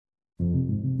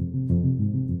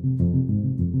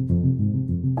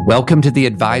Welcome to the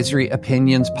Advisory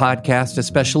Opinions Podcast, a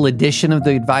special edition of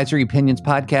the Advisory Opinions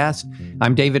Podcast.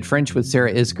 I'm David French with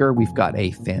Sarah Isger. We've got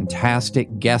a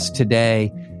fantastic guest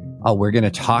today. We're going to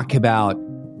talk about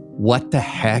what the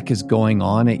heck is going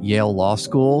on at Yale Law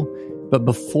School. But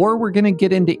before we're going to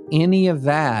get into any of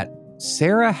that,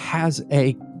 Sarah has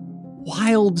a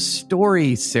wild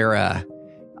story, Sarah.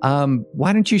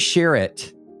 Why don't you share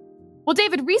it? Well,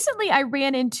 David, recently I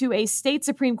ran into a state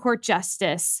Supreme Court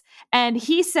justice, and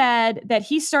he said that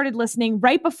he started listening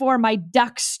right before my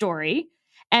duck story,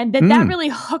 and that really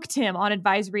hooked him on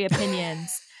advisory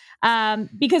opinions.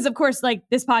 Because, of course, like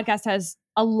this podcast has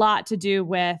a lot to do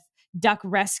with duck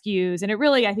rescues, and it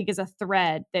really, I think, is a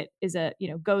thread that is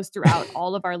goes throughout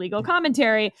all of our legal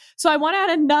commentary. So I want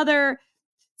to add another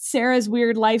Sarah's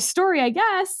weird life story, I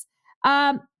guess.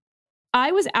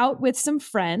 I was out with some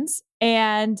friends,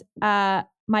 and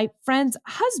my friend's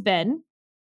husband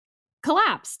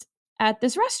collapsed at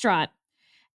this restaurant.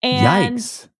 And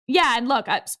yikes. Yeah, and look,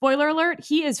 spoiler alert,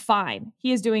 he is fine.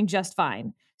 He is doing just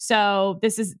fine. So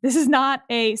this is not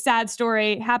a sad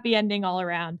story, happy ending all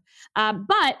around.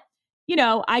 But,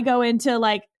 I go into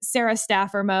like Sarah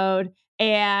Staffer mode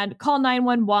and call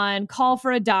 911, call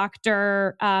for a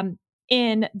doctor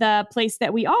in the place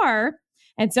that we are.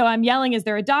 And so I'm yelling, is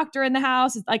there a doctor in the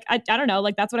house? It's like, I don't know,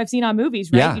 like that's what I've seen on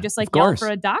movies, right? Yeah, you just like yell for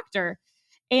a doctor.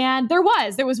 And there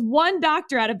was one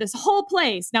doctor out of this whole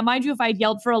place. Now, mind you, if I'd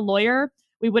yelled for a lawyer,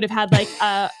 we would have had like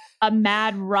a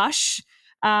mad rush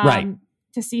Right.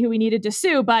 to see who we needed to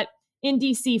sue. But in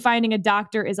DC, finding a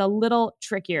doctor is a little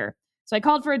trickier. So I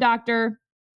called for a doctor.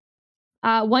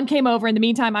 One came over. In the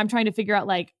meantime, I'm trying to figure out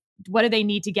like, what do they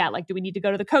need to get? Like, do we need to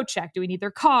go to the coat check? Do we need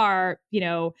their car?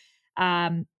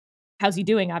 How's he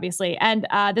doing, obviously? And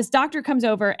this doctor comes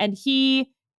over and he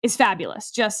is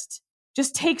fabulous. Just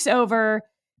takes over,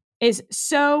 is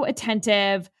so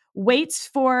attentive, waits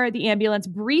for the ambulance,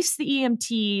 briefs the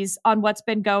EMTs on what's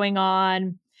been going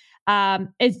on.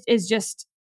 Is just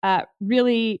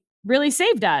really, really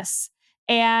saved us.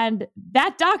 And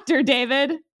that doctor,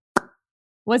 David,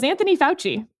 was Anthony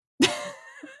Fauci.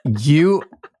 You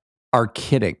are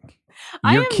kidding.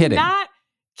 You're kidding. I am not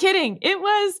kidding. It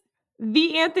was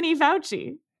the Anthony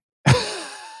Fauci.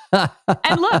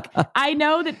 And look, I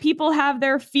know that people have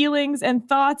their feelings and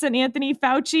thoughts on Anthony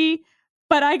Fauci,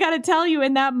 but I got to tell you,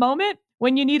 in that moment,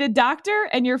 when you need a doctor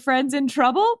and your friend's in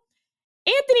trouble,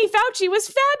 Anthony Fauci was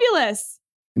fabulous.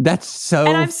 That's so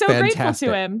And I'm so fantastic. grateful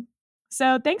to him.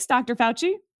 So thanks, Dr.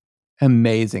 Fauci.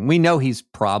 Amazing. We know he's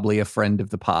probably a friend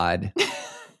of the pod.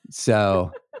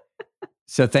 So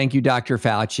thank you, Dr.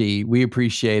 Fauci. We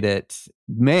appreciate it.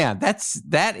 Man,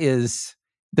 that is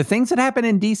the things that happen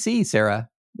in DC, Sarah.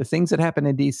 The things that happen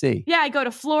in DC. Yeah, I go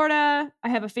to Florida. I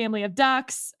have a family of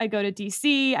ducks. I go to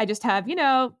DC. I just have,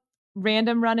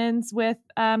 random run-ins with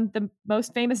the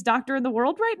most famous doctor in the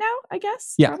world right now, I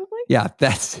guess. Yeah. Probably. Yeah,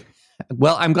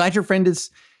 well, I'm glad your friend is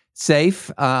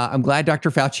safe. I'm glad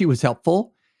Dr. Fauci was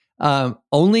helpful.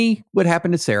 Only what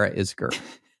happened to Sarah Isger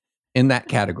in that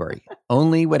category.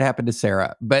 Only what happened to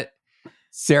Sarah. But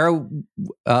Sarah,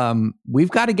 we've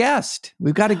got a guest.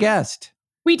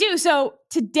 We do. So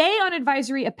today on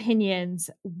Advisory Opinions,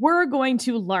 we're going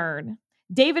to learn.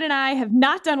 David and I have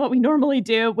not done what we normally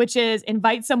do, which is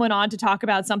invite someone on to talk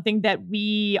about something that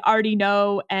we already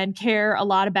know and care a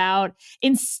lot about.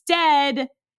 Instead,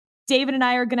 David and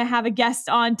I are going to have a guest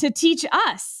on to teach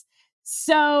us.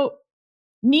 So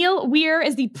Neil Weir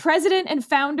is the president and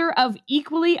founder of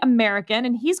Equally American,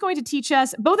 and he's going to teach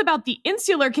us both about the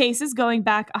Insular Cases going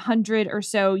back 100 or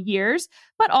so years,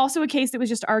 but also a case that was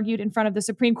just argued in front of the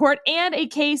Supreme Court and a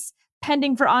case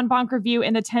pending for en banc review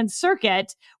in the 10th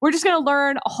Circuit. We're just going to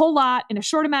learn a whole lot in a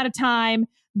short amount of time.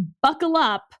 Buckle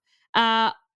up.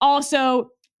 Also,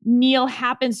 Neil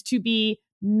happens to be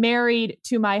married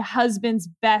to my husband's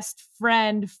best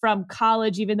friend from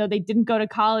college, even though they didn't go to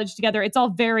college together. It's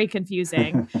all very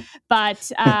confusing.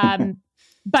 But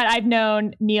I've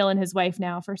known Neil and his wife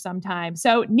now for some time.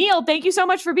 So Neil, thank you so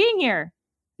much for being here.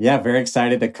 Yeah, very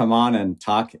excited to come on and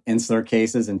talk insular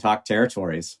cases and talk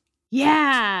territories.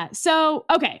 Yeah. So,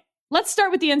 okay, let's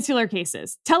start with the Insular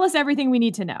Cases. Tell us everything we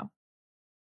need to know.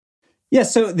 Yeah,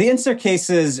 so the insular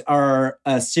cases are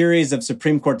a series of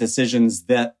Supreme Court decisions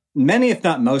that many, if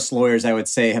not most lawyers, I would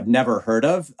say, have never heard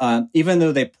of, even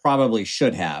though they probably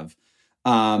should have.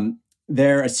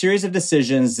 They're a series of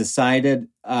decisions decided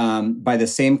by the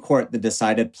same court that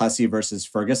decided Plessy versus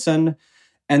Ferguson,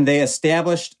 and they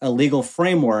established a legal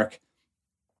framework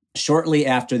shortly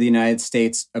after the United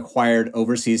States acquired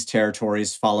overseas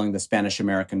territories following the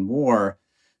Spanish-American War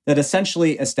that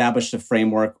essentially established a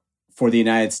framework for the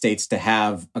United States to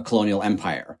have a colonial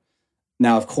empire.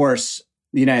 Now, of course,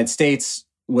 the United States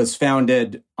was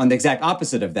founded on the exact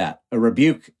opposite of that, a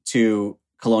rebuke to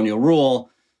colonial rule,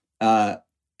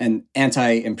 an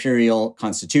anti-imperial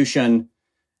constitution.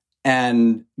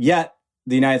 And yet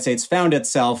the United States found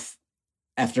itself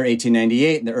after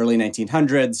 1898 in the early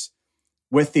 1900s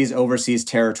with these overseas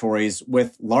territories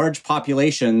with large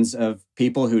populations of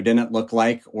people who didn't look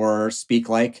like or speak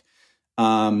like,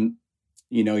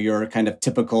 your kind of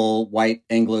typical white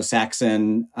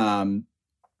Anglo-Saxon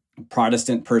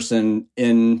Protestant person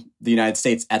in the United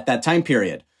States at that time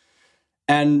period.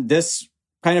 And this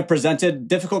kind of presented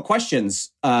difficult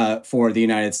questions for the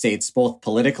United States, both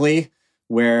politically,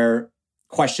 where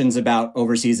questions about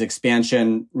overseas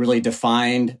expansion really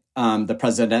defined the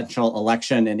presidential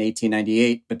election in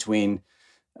 1898 between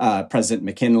President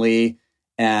McKinley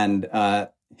and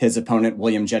his opponent,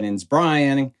 William Jennings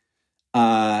Bryan.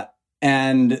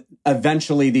 And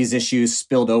eventually these issues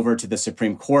spilled over to the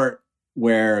Supreme Court,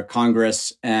 where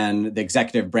Congress and the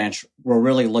executive branch were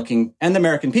really looking, and the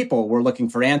American people were looking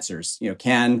for answers.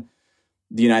 Can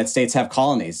the United States have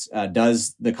colonies?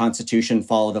 Does the Constitution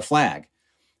follow the flag?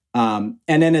 And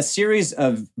in a series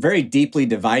of very deeply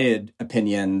divided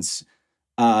opinions,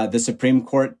 the Supreme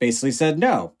Court basically said,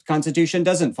 no, the Constitution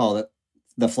doesn't follow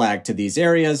the flag to these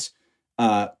areas.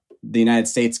 The United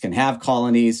States can have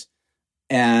colonies,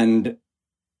 and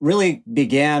really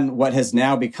began what has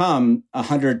now become a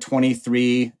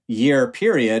 123-year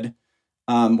period,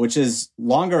 which is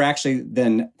longer actually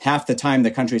than half the time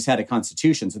the country's had a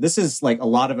constitution. So this is like a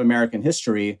lot of American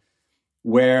history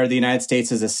where the United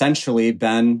States has essentially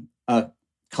been a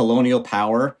colonial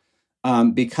power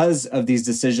because of these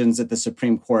decisions that the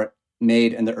Supreme Court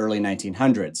made in the early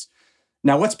 1900s.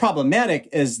 Now, what's problematic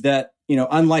is that,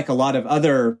 unlike a lot of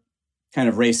other kind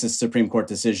of racist Supreme Court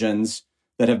decisions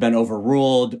that have been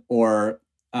overruled or,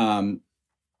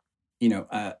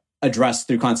 addressed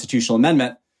through constitutional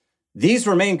amendment, these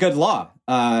remain good law.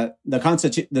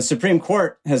 The Supreme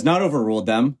Court has not overruled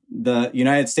them. The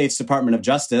United States Department of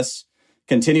Justice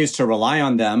continues to rely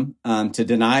on them to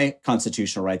deny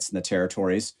constitutional rights in the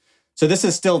territories. So this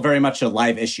is still very much a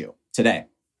live issue today.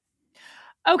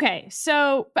 Okay,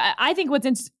 so I think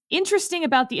what's interesting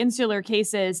about the Insular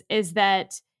Cases is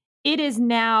that it is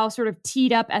now sort of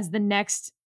teed up as the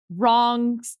next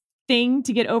wrong thing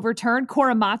to get overturned.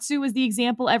 Korematsu was the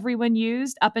example everyone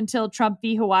used up until Trump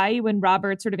v. Hawaii, when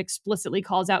Roberts sort of explicitly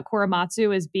calls out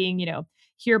Korematsu as being,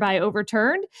 hereby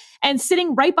overturned. And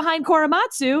sitting right behind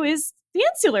Korematsu is the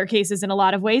Insular Cases in a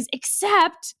lot of ways,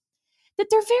 except that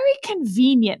they're very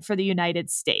convenient for the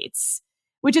United States,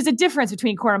 which is a difference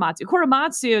between Korematsu.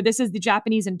 Korematsu, this is the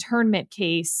Japanese internment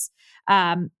case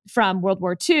from World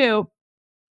War II.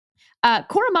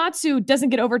 Korematsu doesn't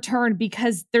get overturned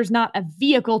because there's not a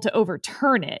vehicle to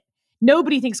overturn it.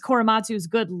 Nobody thinks Korematsu is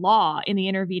good law in the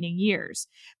intervening years.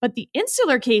 But the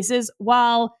Insular Cases,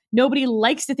 while nobody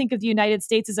likes to think of the United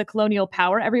States as a colonial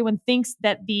power, everyone thinks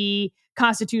that the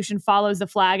Constitution follows the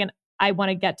flag, and I want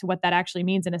to get to what that actually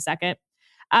means in a second.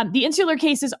 The Insular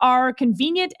Cases are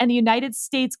convenient, and the United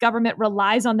States government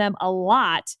relies on them a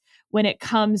lot when it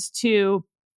comes to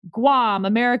Guam,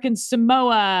 American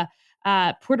Samoa,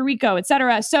 Puerto Rico, et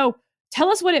cetera. So tell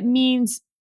us what it means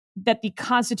that the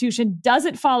Constitution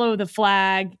doesn't follow the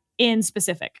flag in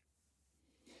specific.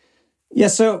 Yeah,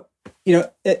 so,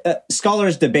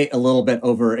 scholars debate a little bit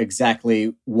over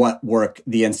exactly what work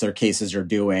the Insular Cases are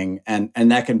doing. And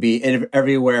that can be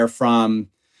everywhere from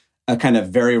a kind of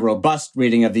very robust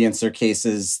reading of the Insular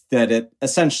Cases that it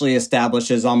essentially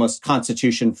establishes almost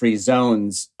constitution-free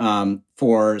zones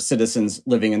for citizens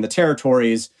living in the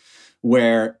territories,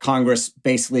 where Congress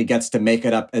basically gets to make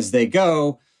it up as they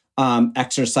go,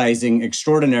 exercising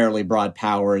extraordinarily broad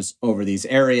powers over these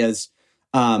areas.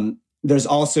 There's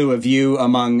also a view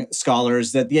among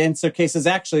scholars that the Insular Cases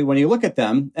actually, when you look at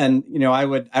them, and I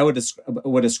would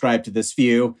ascribe to this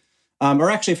view, are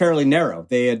actually fairly narrow.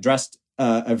 They addressed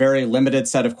a very limited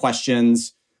set of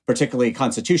questions, particularly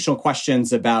constitutional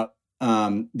questions about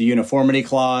the uniformity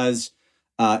clause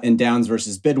in Downs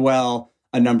versus Bidwell,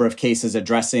 a number of cases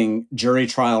addressing jury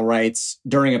trial rights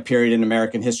during a period in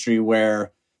American history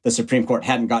where the Supreme Court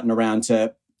hadn't gotten around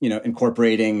to,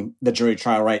 incorporating the jury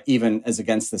trial right even as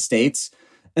against the states.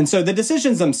 And so the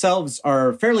decisions themselves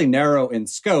are fairly narrow in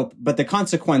scope, but the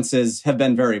consequences have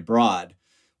been very broad,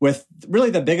 with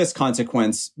really the biggest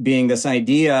consequence being this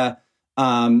idea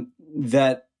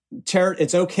that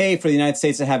it's okay for the United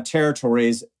States to have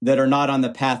territories that are not on the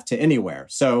path to anywhere.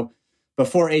 So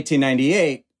before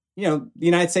 1898, the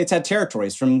United States had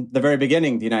territories. From the very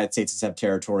beginning, the United States has had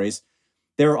territories.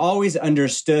 They were always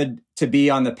understood to be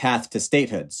on the path to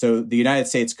statehood. So the United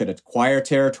States could acquire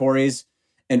territories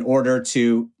in order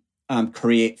to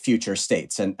create future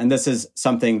states. And this is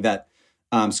something that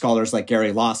scholars like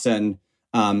Gary Lawson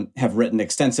have written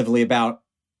extensively about.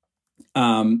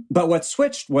 But what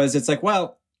switched was it's like,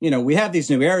 well, we have these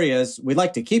new areas. We'd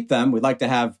like to keep them. We'd like to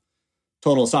have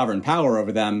total sovereign power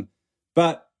over them.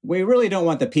 But we really don't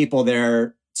want the people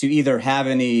there to either have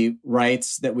any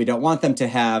rights that we don't want them to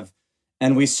have.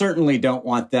 And we certainly don't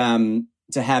want them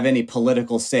to have any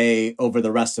political say over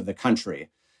the rest of the country.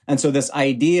 And so this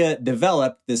idea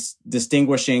developed, this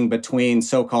distinguishing between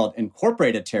so-called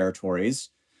incorporated territories,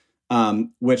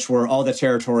 which were all the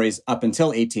territories up until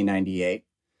 1898,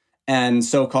 and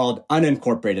so-called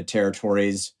unincorporated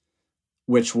territories,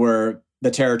 which were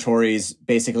the territories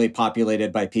basically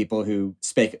populated by people who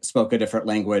spoke a different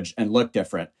language and looked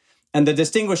different. And the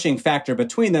distinguishing factor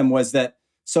between them was that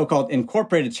so-called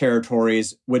incorporated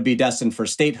territories would be destined for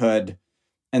statehood,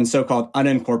 and so-called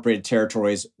unincorporated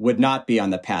territories would not be on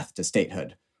the path to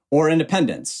statehood or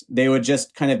independence. They would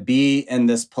just kind of be in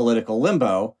this political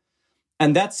limbo.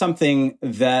 And that's something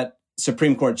that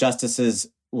Supreme Court justices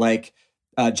like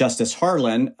Justice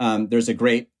Harlan, there's a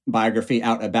great biography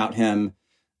out about him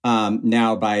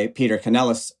now by Peter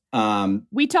Canellis.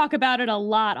 We talk about it a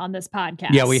lot on this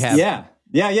podcast. Yeah, we have.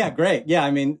 Yeah, great. Yeah,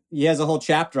 I mean, he has a whole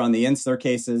chapter on the Insular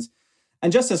Cases.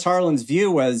 And Justice Harlan's view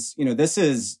was,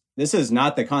 this is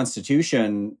not the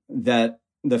Constitution that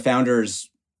the founders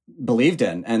believed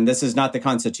in. And this is not the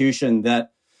Constitution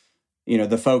that,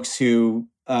 the folks who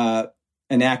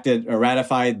enacted or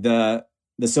ratified the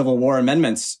Civil War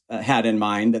amendments had in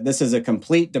mind. That this is a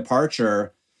complete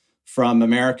departure from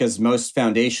America's most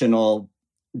foundational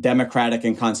democratic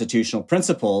and constitutional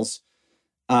principles.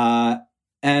 And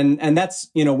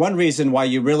that's, one reason why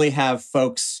you really have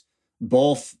folks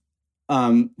both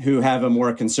who have a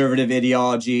more conservative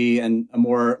ideology and a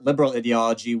more liberal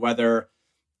ideology, whether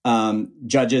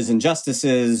judges and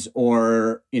justices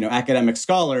or, academic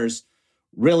scholars,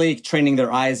 really training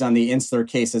their eyes on the Insular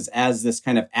Cases as this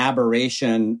kind of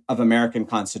aberration of American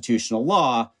constitutional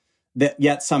law that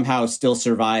yet somehow still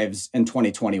survives in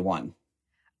 2021.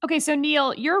 Okay, so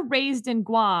Neil, you're raised in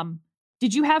Guam.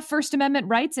 Did you have First Amendment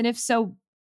rights? And if so,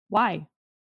 why?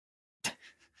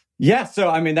 Yeah, so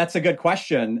I mean, that's a good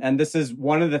question. And this is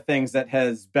one of the things that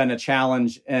has been a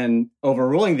challenge in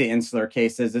overruling the Insular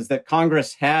Cases is that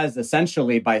Congress has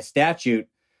essentially by statute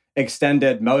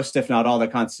extended most, if not all, the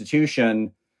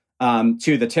Constitution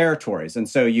to the territories. And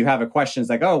so you have a question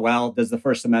like, oh, well, does the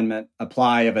First Amendment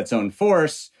apply of its own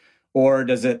force? Or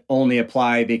does it only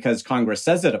apply because Congress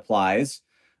says it applies?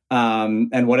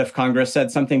 And what if Congress said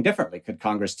something differently? Could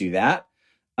Congress do that?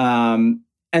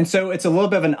 And so it's a little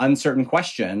bit of an uncertain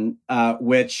question,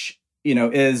 which,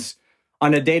 is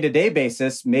on a day-to-day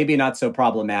basis, maybe not so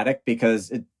problematic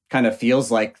because it kind of feels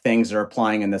like things are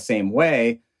applying in the same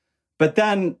way. But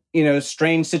then,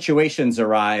 strange situations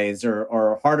arise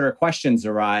or harder questions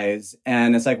arise.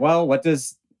 And it's like, well, what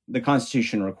does the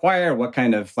Constitution require? What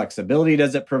kind of flexibility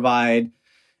does it provide?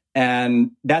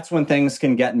 And that's when things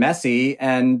can get messy.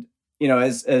 And,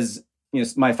 as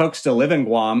my folks still live in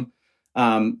Guam,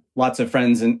 lots of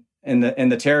friends in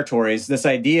the territories, this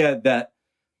idea that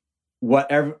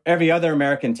what every other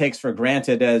American takes for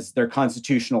granted as their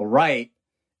constitutional right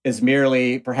is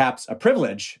merely perhaps a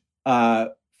privilege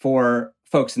for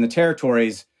folks in the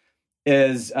territories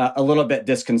is a little bit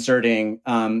disconcerting,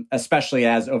 especially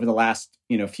as over the last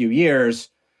few years,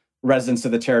 residents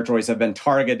of the territories have been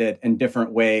targeted in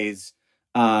different ways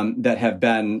that have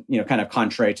been kind of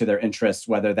contrary to their interests,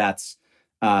 whether that's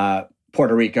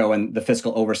Puerto Rico and the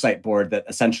Fiscal Oversight Board that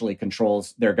essentially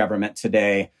controls their government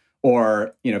today,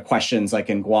 or questions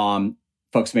like in Guam,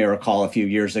 folks may recall a few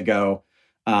years ago,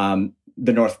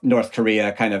 the North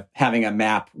Korea kind of having a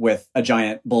map with a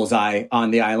giant bullseye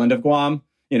on the island of Guam.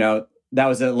 That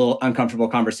was a little uncomfortable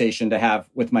conversation to have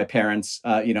with my parents.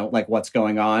 Like what's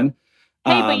going on.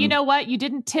 Hey, but you know what? You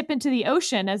didn't tip into the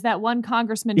ocean as that one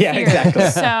congressman feared. Exactly.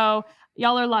 So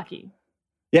y'all are lucky.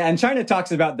 Yeah, and China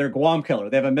talks about their Guam killer.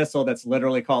 They have a missile that's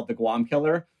literally called the Guam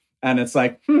killer. And it's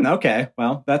like, okay,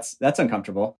 well, that's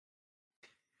uncomfortable.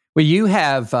 Well, you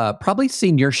have probably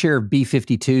seen your share of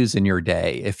B-52s in your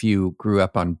day if you grew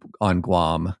up on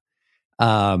Guam.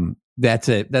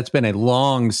 That's been a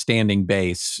long-standing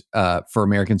base for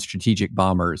American strategic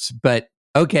bombers. But,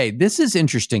 okay, this is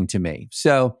interesting to me.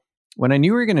 So when I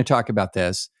knew we were going to talk about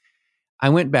this, I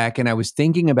went back and I was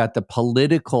thinking about the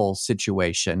political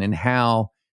situation and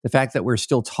how the fact that we're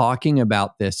still talking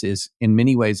about this is in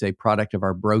many ways a product of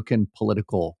our broken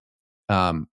political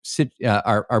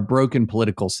our broken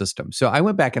political system. So I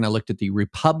went back and I looked at the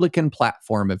Republican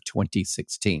platform of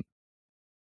 2016.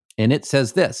 And it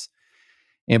says this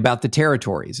about the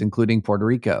territories, including Puerto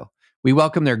Rico. We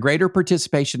welcome their greater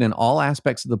participation in all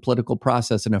aspects of the political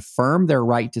process and affirm their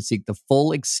right to seek the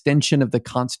full extension of the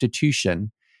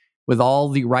Constitution with all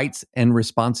the rights and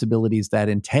responsibilities that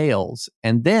entails.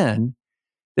 And then,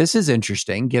 this is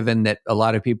interesting, given that a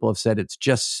lot of people have said it's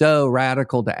just so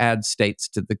radical to add states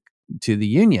to the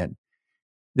Union.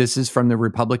 This is from the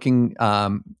Republican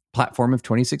platform of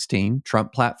 2016,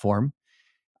 Trump platform.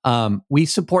 We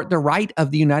support the right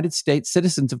of the United States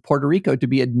citizens of Puerto Rico to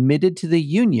be admitted to the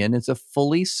Union as a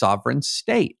fully sovereign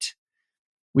state.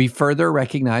 We further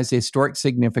recognize the historic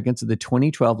significance of the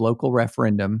 2012 local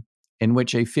referendum, in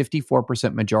which a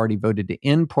 54% majority voted to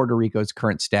end Puerto Rico's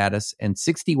current status and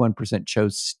 61%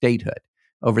 chose statehood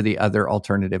over the other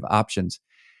alternative options.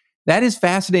 That is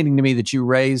fascinating to me that you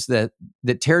raised that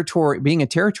territory, being a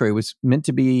territory, was meant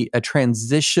to be a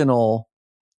transitional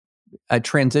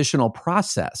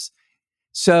process.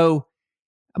 So,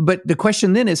 but the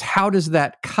question then is, how does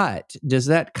that cut? Does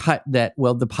that cut that,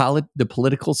 well, the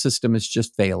political system is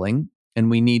just failing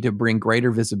and we need to bring greater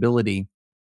visibility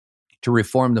to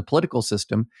reform the political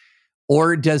system?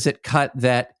 Or does it cut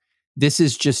that this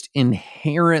is just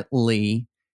inherently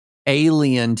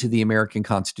alien to the American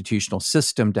constitutional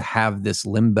system to have this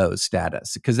limbo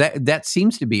status? Because that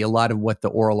seems to be a lot of what the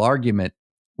oral argument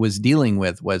was dealing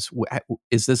with was,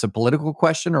 is this a political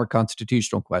question or a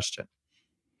constitutional question?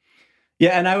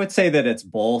 Yeah, and I would say that it's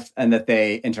both and that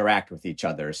they interact with each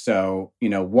other. So,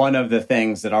 one of the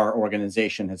things that our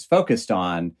organization has focused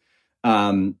on,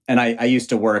 and I used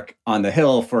to work on the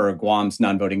Hill for Guam's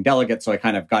non-voting delegates, so I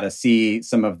kind of got to see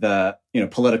some of the,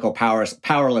 political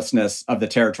powerlessness of the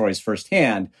territories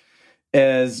firsthand,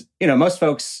 is, most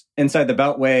folks inside the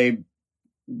Beltway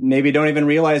maybe don't even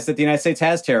realize that the United States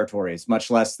has territories, much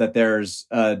less that there's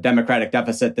a democratic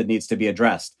deficit that needs to be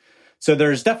addressed. So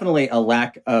there's definitely a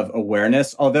lack of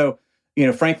awareness, although,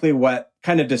 frankly, what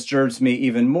kind of disturbs me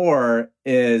even more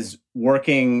is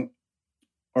working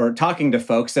or talking to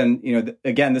folks, and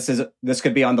again, this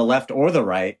could be on the left or the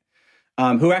right,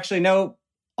 who actually know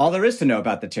all there is to know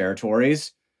about the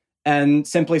territories, and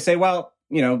simply say, well,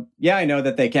 yeah, I know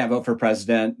that they can't vote for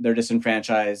president, they're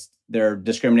disenfranchised, they're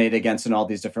discriminated against in all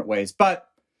these different ways, but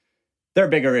there are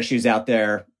bigger issues out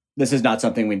there. This is not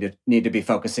something we need to be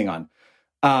focusing on.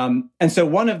 And so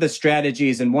one of the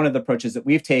strategies and one of the approaches that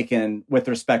we've taken with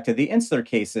respect to the Insular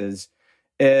Cases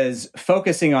is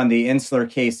focusing on the Insular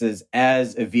Cases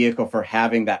as a vehicle for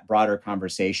having that broader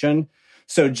conversation.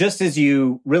 So just as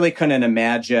you really couldn't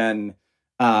imagine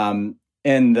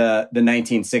in the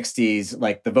 1960s,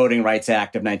 like the Voting Rights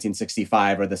Act of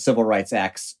 1965 or the Civil Rights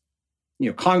Acts,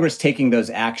 Congress taking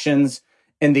those actions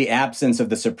in the absence of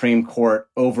the Supreme Court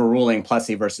overruling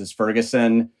Plessy versus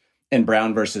Ferguson and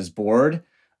Brown versus Board,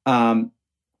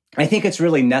 I think it's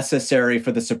really necessary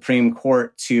for the Supreme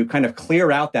Court to kind of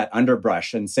clear out that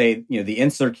underbrush and say, the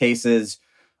Insular Cases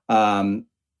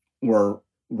were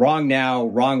wrong now,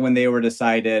 wrong when they were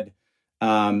decided.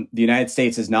 The United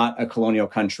States is not a colonial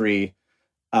country.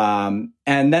 And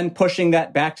then pushing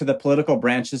that back to the political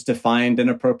branches to find an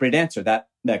appropriate answer.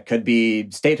 That could be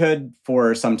statehood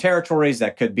for some territories.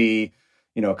 That could be,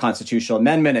 a constitutional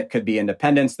amendment. It could be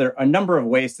independence. There are a number of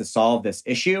ways to solve this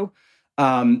issue.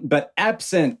 But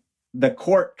absent the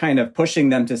court kind of pushing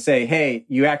them to say, hey,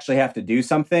 you actually have to do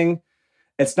something,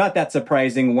 it's not that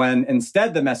surprising when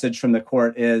instead the message from the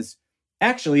court is,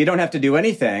 actually, you don't have to do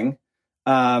anything.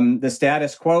 The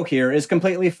status quo here is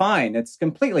completely fine. It's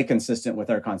completely consistent with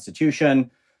our Constitution.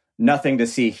 Nothing to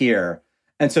see here.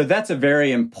 And so that's a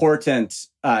very important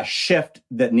shift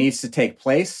that needs to take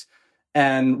place,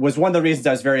 and was one of the reasons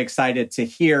I was very excited to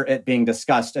hear it being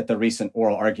discussed at the recent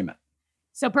oral argument.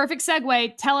 So perfect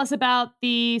segue. Tell us about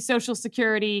the Social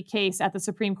Security case at the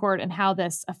Supreme Court and how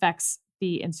this affects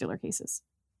the Insular Cases.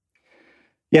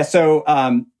 Yeah, so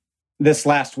this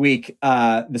last week,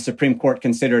 the Supreme Court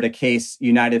considered a case,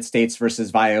 United States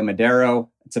versus Valle Madero.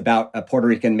 It's about a Puerto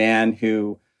Rican man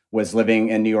who was living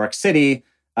in New York City.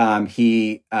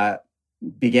 He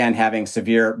began having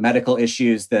severe medical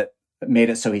issues that made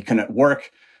it so he couldn't work.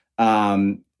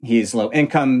 He's low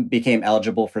income, became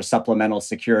eligible for supplemental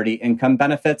security income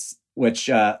benefits, which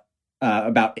about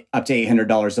up to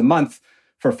 $800 a month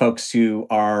for folks who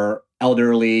are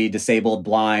elderly, disabled,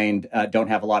 blind, don't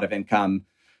have a lot of income,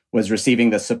 was receiving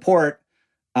the support,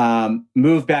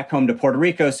 moved back home to Puerto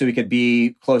Rico so he could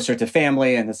be closer to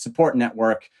family and his support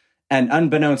network. And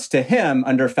unbeknownst to him,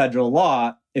 under federal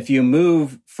law, if you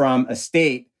move from a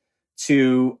state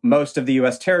to most of the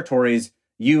U.S. territories,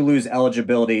 you lose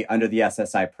eligibility under the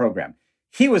SSI program.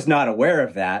 He was not aware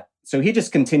of that, so he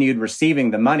just continued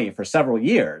receiving the money for several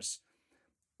years.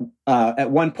 At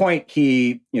one point,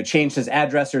 he changed his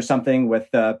address or something with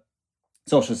the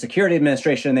Social Security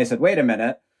Administration. They said, wait a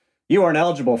minute, you aren't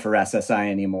eligible for SSI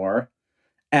anymore.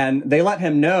 And they let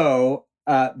him know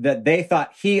that they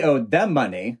thought he owed them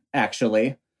money,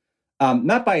 actually,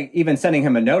 not by even sending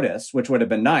him a notice, which would have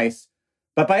been nice,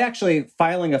 but by actually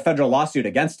filing a federal lawsuit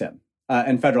against him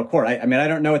in federal court. I mean, I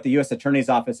don't know at the U.S. Attorney's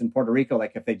Office in Puerto Rico,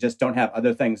 like if they just don't have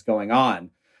other things going on.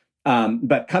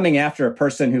 But coming after a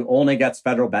person who only gets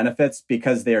federal benefits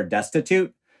because they are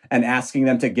destitute and asking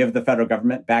them to give the federal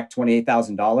government back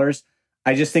 $28,000,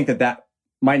 I just think that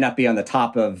might not be on the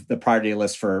top of the priority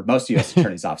list for most U.S.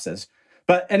 attorneys' offices.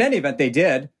 But in any event, they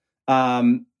did.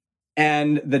 And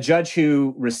the judge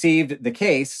who received the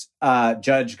case,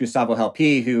 Judge Gustavo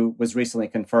Helpi, who was recently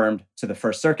confirmed to the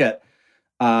First Circuit,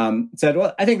 said,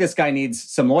 well, I think this guy needs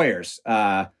some lawyers.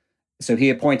 So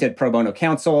he appointed pro bono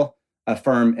counsel, a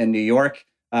firm in New York,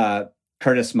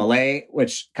 Curtis Millay,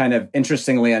 which kind of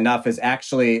interestingly enough is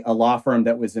actually a law firm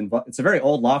that was involved. It's a very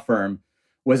old law firm,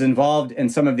 was involved in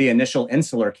some of the initial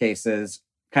Insular cases,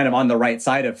 kind of on the right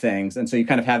side of things. And so you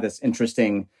kind of have this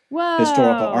interesting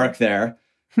historical arc there.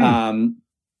 The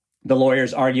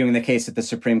lawyers arguing the case at the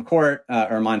Supreme Court,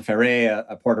 Herman Ferre,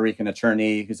 a Puerto Rican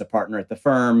attorney who's a partner at the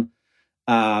firm.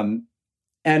 And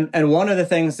one of the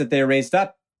things that they raised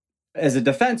up as a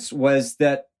defense was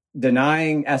that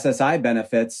denying SSI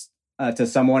benefits to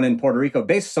someone in Puerto Rico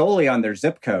based solely on their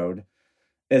zip code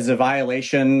is a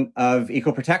violation of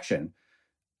equal protection.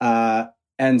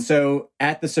 And so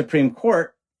at the Supreme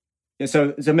Court,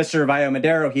 so Mr. Valle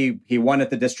Madero, he won at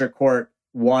the district court,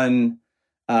 won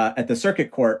at the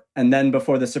circuit court, and then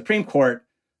before the Supreme Court,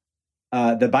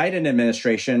 the Biden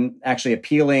administration actually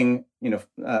appealing,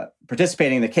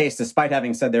 participating in the case, despite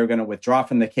having said they were going to withdraw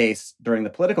from the case during the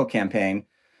political campaign,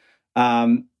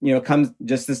 comes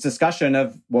just this discussion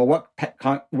of, well,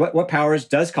 what powers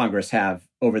does Congress have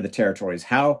over the territories?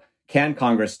 How can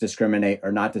Congress discriminate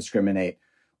or not discriminate?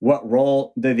 What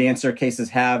role do the Insular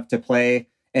Cases have to play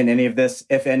in any of this,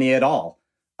 if any at all?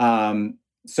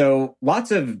 So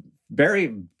lots of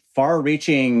very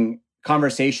far-reaching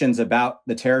conversations about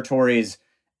the territories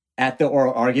at the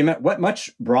oral argument,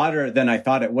 much broader than I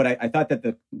thought it would. I thought that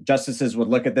the justices would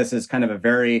look at this as kind of a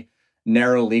very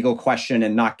narrow legal question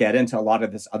and not get into a lot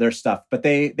of this other stuff, but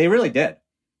they really did.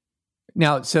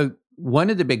 Now, so one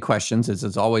of the big questions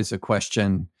is always a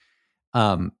question,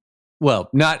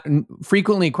 not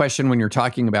frequently a question when you're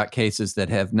talking about cases that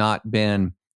have not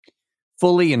been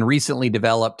fully and recently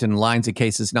developed and lines of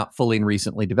cases not fully and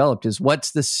recently developed, is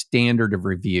what's the standard of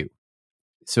review?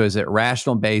 So is it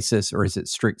rational basis or is it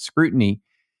strict scrutiny?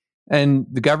 And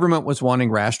the government was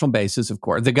wanting rational basis, of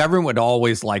course. The government would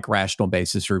always like rational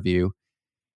basis review.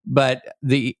 But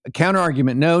the counter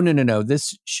argument, no,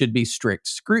 this should be strict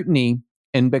scrutiny.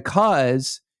 And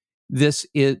because this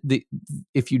is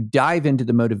if you dive into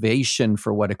the motivation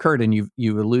for what occurred, and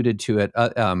you alluded to it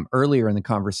earlier in the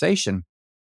conversation,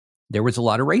 there was a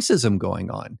lot of racism going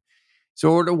on.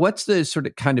 So what's the sort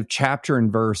of kind of chapter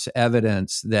and verse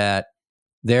evidence that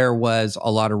there was a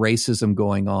lot of racism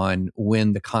going on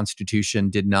when the Constitution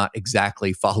did not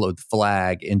exactly follow the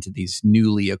flag into these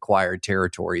newly acquired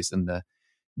territories in the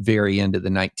very end of the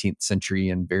 19th century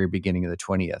and very beginning of the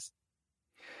 20th?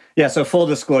 Yeah, so full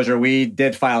disclosure, we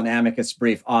did file an amicus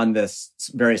brief on this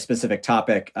very specific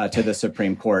topic to the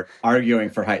Supreme Court, arguing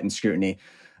for heightened scrutiny.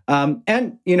 And,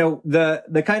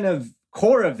 the kind of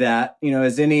core of that,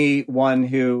 as anyone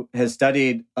who has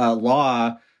studied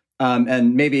law,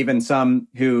 and maybe even some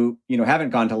who, haven't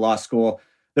gone to law school,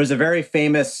 there's a very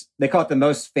famous, they call it the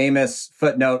most famous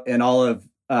footnote in all of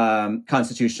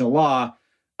constitutional law,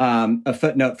 a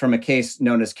footnote from a case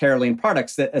known as Caroline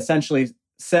Products that essentially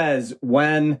says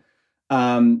when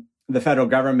the federal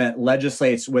government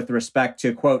legislates with respect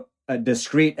to, quote,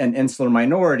 discrete and insular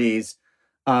minorities,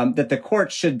 that the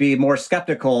court should be more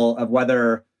skeptical of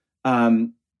whether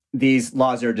these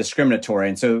laws are discriminatory.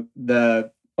 And so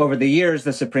over the years,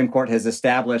 the Supreme Court has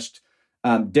established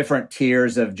different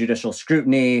tiers of judicial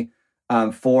scrutiny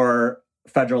for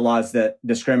federal laws that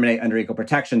discriminate under equal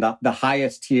protection. The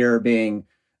highest tier being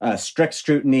strict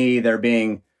scrutiny, there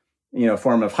being a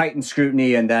form of heightened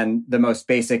scrutiny, and then the most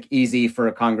basic, easy for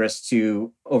Congress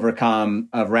to overcome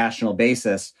of rational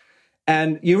basis.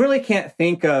 And you really can't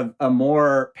think of a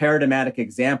more paradigmatic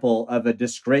example of a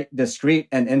discrete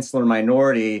and insular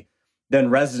minority than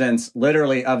residents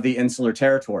literally of the insular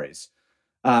territories.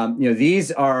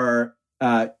 These are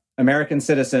American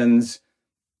citizens.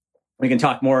 We can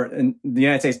talk more. And the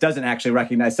United States doesn't actually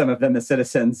recognize some of them as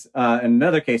citizens. In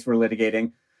another case we're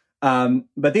litigating.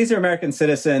 But these are American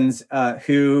citizens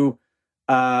who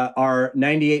are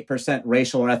 98%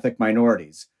 racial or ethnic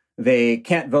minorities. They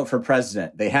can't vote for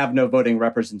president. They have no voting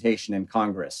representation in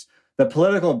Congress. the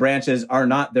political branches are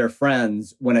not their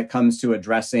friends when it comes to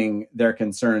addressing their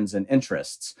concerns and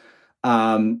interests.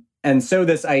 And so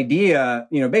this idea,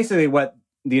 basically what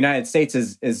the United States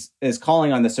is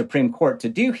calling on the Supreme Court to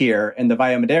do here in the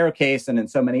Valle Madero case and in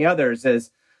so many others is,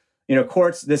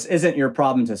 courts, this isn't your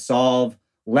problem to solve.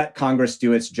 Let Congress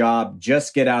do its job.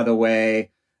 Just get out of the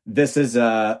way. This is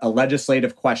a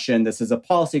legislative question. This is a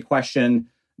policy question,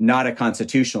 not a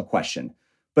constitutional question.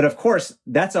 But of course,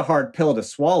 that's a hard pill to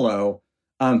swallow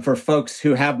for folks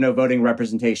who have no voting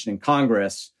representation in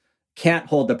Congress, can't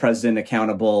hold the president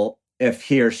accountable if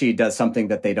he or she does something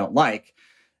that they don't like.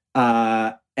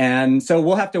 And so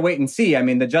we'll have to wait and see. I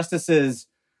mean, the justices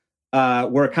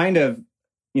were kind of,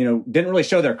 didn't really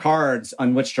show their cards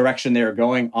on which direction they were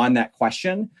going on that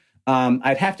question.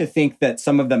 I'd have to think that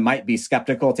some of them might be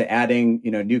skeptical to adding,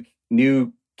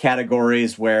 new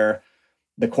categories where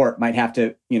the court might have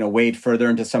to, wade further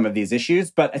into some of these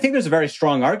issues. But I think there's a very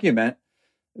strong argument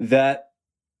that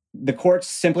the courts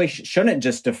simply shouldn't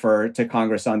just defer to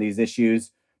Congress on these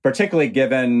issues, particularly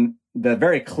given the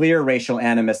very clear racial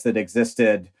animus that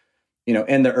existed,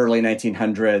 in the early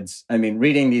 1900s. I mean,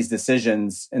 reading these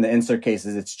decisions in the Insular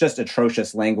cases, it's just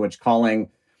atrocious language calling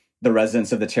the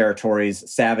residents of the territories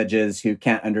savages who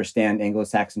can't understand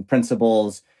Anglo-Saxon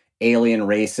principles, alien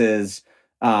races,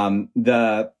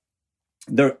 the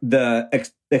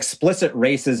explicit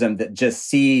racism that just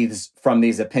seethes from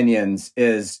these opinions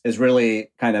is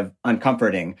really kind of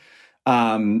uncomforting.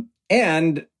 And,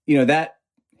 that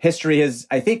history has,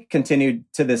 I think, continued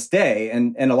to this day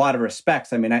and in a lot of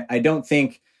respects. I mean, I don't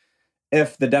think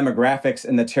if the demographics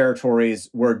in the territories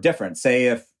were different, say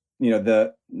if,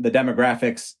 the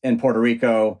demographics in Puerto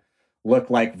Rico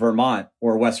look like Vermont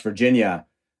or West Virginia,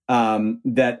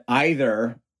 that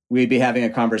either we'd be having a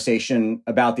conversation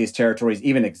about these territories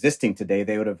even existing today,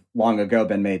 they would have long ago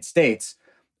been made states,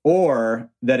 or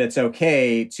that it's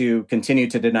okay to continue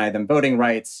to deny them voting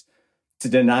rights, to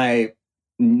deny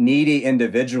needy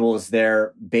individuals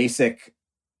their basic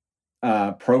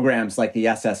programs like the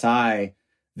SSI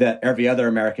that every other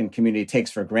American community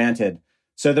takes for granted.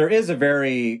 So there is a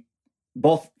very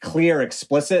both clear,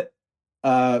 explicit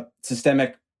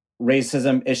systemic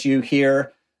racism issue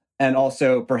here, and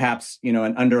also perhaps, an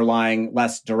underlying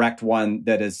less direct one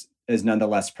that is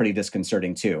nonetheless pretty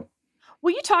disconcerting too.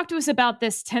 Will you talk to us about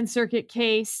this 10th Circuit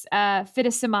case,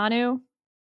 Fidesimanu?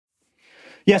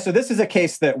 Yeah, so this is a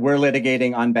case that we're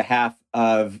litigating on behalf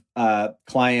of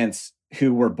clients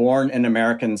who were born in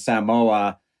American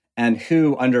Samoa and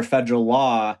who, under federal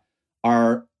law,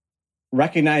 are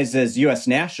recognized as U.S.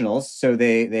 nationals. So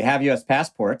they have U.S.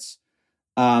 passports,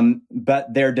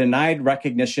 but they're denied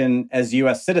recognition as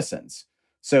U.S. citizens.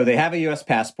 So they have a U.S.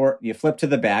 passport, you flip to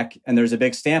the back, and there's a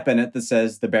big stamp in it that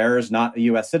says the bearer is not a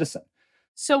U.S. citizen.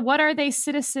 So what are they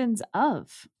citizens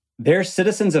of? They're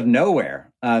citizens of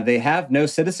nowhere. They have no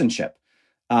citizenship.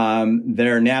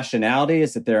 Their nationality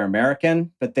is that they're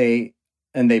American, but they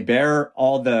bear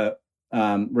all the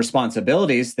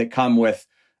responsibilities that come with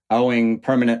owing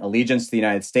permanent allegiance to the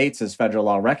United States, as federal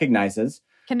law recognizes.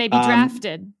 Can they be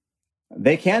drafted?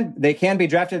 They can be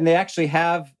drafted, and they actually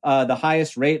have the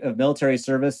highest rate of military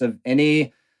service of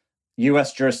any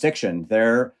U.S. jurisdiction.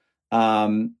 They're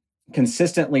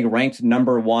consistently ranked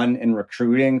number one in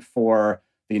recruiting for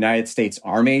the United States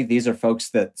Army. These are folks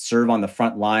that serve on the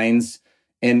front lines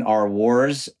in our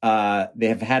wars. They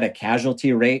have had a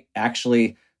casualty rate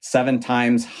actually 7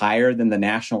 times higher than the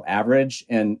national average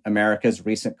in America's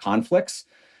recent conflicts.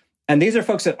 And these are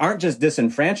folks that aren't just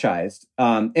disenfranchised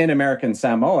in American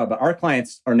Samoa, but our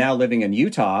clients are now living in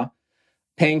Utah,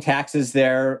 paying taxes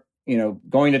there,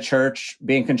 going to church,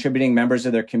 being contributing members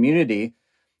of their community.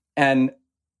 And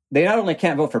they not only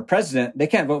can't vote for president, they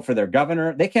can't vote for their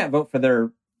governor, they can't vote for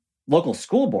their local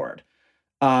school board.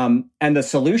 And the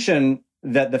solution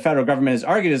that the federal government has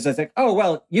argued is like, oh,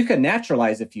 well, you can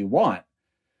naturalize if you want,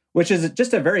 which is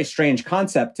just a very strange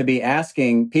concept to be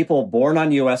asking people born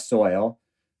on U.S. soil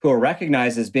who are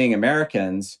recognized as being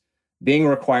Americans being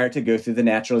required to go through the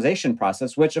naturalization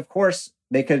process, which, of course,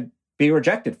 they could be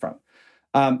rejected from.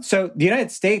 So the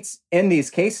United States in these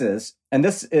cases, and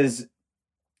this is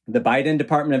the Biden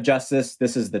Department of Justice,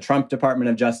 this is the Trump Department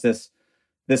of Justice,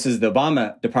 this is the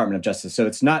Obama Department of Justice. So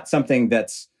it's not something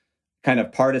that's kind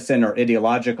of partisan or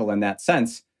ideological in that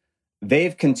sense.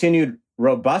 They've continued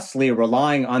robustly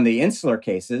relying on the Insular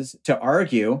cases to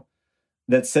argue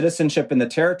that citizenship in the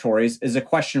territories is a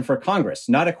question for Congress,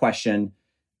 not a question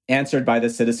answered by the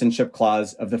Citizenship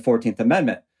Clause of the 14th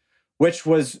Amendment, which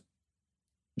was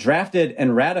drafted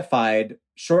and ratified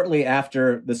shortly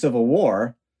after the Civil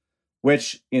War,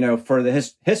 which, for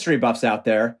the history buffs out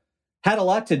there, had a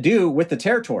lot to do with the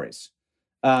territories.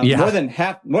 More than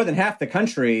half the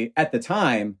country at the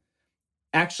time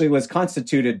actually was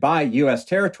constituted by U.S.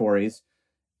 territories.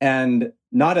 And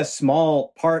not a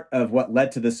small part of what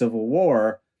led to the Civil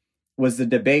War was the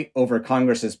debate over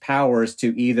Congress's powers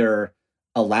to either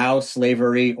allow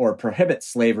slavery or prohibit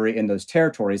slavery in those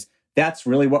territories. That's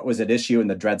really what was at issue in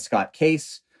the Dred Scott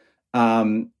case.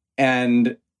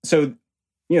 And so,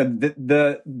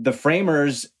 the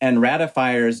framers and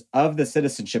ratifiers of the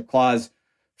Citizenship Clause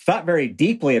thought very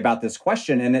deeply about this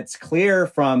question. And it's clear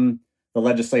from the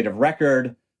legislative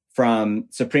record, from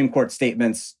Supreme Court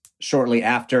statements shortly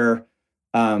after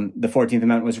the 14th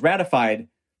Amendment was ratified,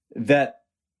 that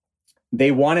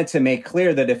they wanted to make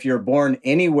clear that if you're born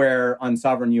anywhere on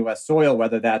sovereign U.S. soil,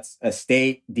 whether that's a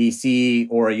state, D.C.,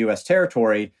 or a U.S.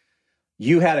 territory,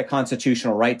 you had a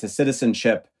constitutional right to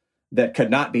citizenship that could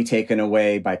not be taken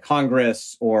away by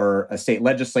Congress or a state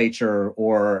legislature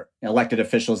or elected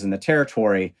officials in the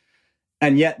territory.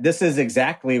 And yet this is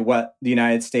exactly what the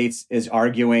United States is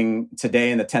arguing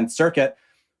today in the 10th Circuit.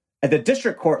 At the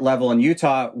district court level in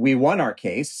Utah, we won our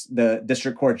case. The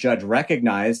district court judge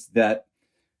recognized that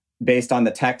based on the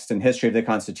text and history of the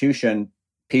Constitution,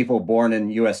 people born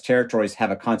in U.S. territories have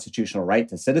a constitutional right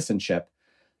to citizenship.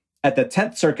 At the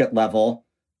 10th Circuit level,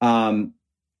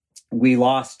 we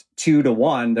lost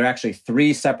 2-1. There are actually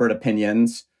 3 separate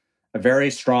opinions, a very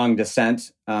strong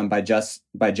dissent by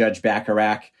Judge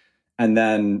Bacharach, and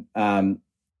then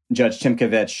Judge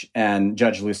Timkovich and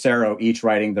Judge Lucero, each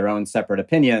writing their own separate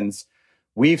opinions.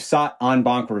 We've sought en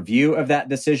banc review of that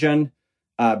decision.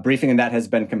 Briefing on that has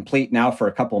been complete now for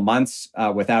a couple months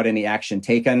without any action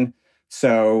taken.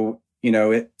 So,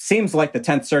 it seems like the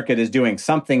 10th Circuit is doing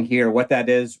something here. What that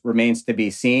is remains to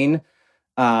be seen.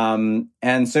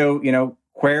 And so,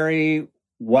 query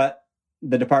what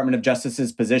the Department of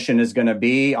Justice's position is going to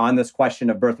be on this question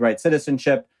of birthright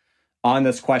citizenship, on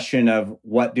this question of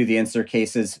what do the Insular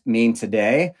Cases mean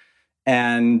today.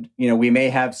 And, we may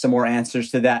have some more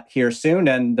answers to that here soon.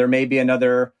 And there may be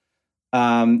another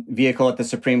vehicle at the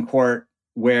Supreme Court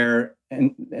where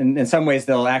in some ways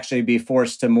they'll actually be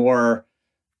forced to more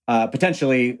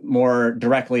potentially more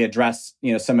directly address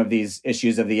some of these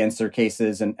issues of the Insular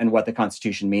Cases and what the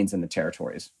Constitution means in the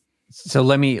territories. So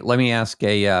let me ask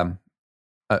a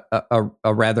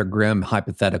rather grim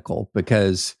hypothetical,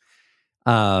 because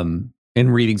in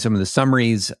reading some of the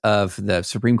summaries of the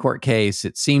Supreme Court case,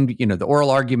 it seemed the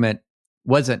oral argument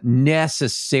wasn't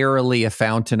necessarily a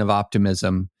fountain of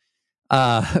optimism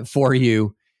for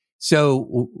you.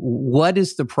 So what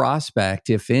is the prospect,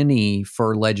 if any,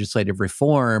 for legislative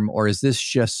reform, or is this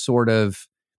just sort of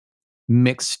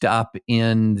mixed up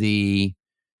in the,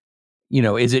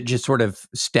 is it just sort of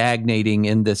stagnating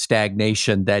in the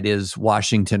stagnation that is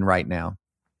Washington right now?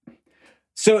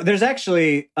 So there's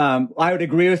actually, I would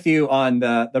agree with you on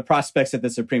the prospects at the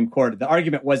Supreme Court. The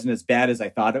argument wasn't as bad as I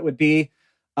thought it would be.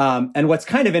 And what's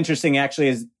kind of interesting, actually,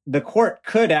 is the court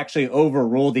could actually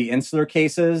overrule the Insular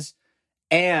Cases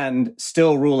and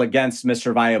still rule against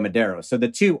Mr. Valle Madero. So the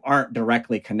two aren't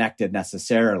directly connected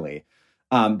necessarily.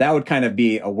 That would kind of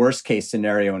be a worst case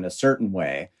scenario in a certain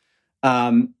way.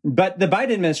 But the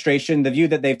Biden administration, the view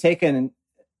that they've taken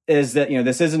is that,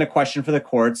 this isn't a question for the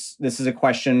courts. This is a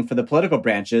question for the political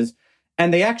branches.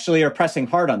 And they actually are pressing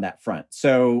hard on that front.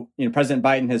 So, President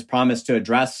Biden has promised to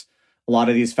address a lot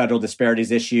of these federal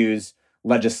disparities issues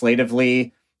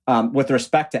legislatively. With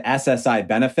respect to SSI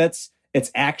benefits, it's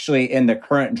actually in the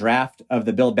current draft of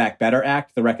the Build Back Better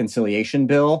Act, the reconciliation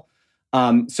bill.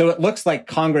 So it looks like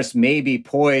Congress may be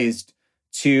poised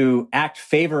to act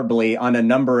favorably on a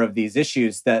number of these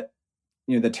issues that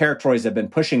the territories have been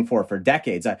pushing for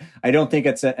decades. I don't think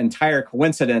it's an entire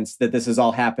coincidence that this is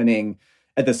all happening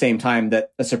at the same time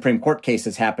that a Supreme Court case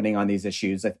is happening on these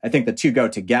issues. I think the two go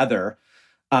together.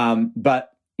 But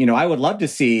I would love to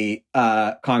see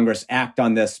Congress act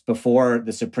on this before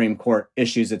the Supreme Court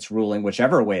issues its ruling,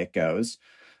 whichever way it goes.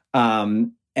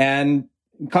 And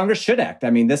Congress should act. I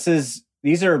mean,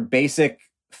 these are basic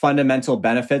fundamental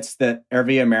benefits that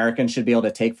every American should be able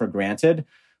to take for granted,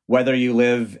 whether you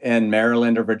live in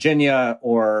Maryland or Virginia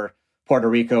or Puerto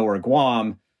Rico or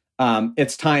Guam.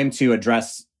 It's time to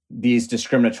address these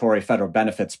discriminatory federal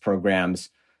benefits programs.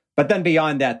 But then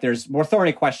beyond that, there's more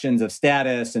thorny questions of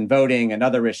status and voting and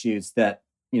other issues that,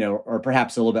 are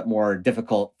perhaps a little bit more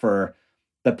difficult for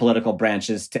the political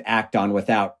branches to act on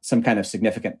without some kind of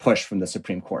significant push from the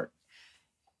Supreme Court.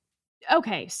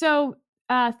 Okay, so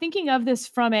thinking of this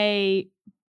from a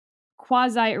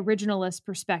quasi-originalist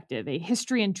perspective, a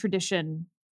history and tradition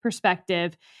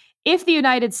perspective, if the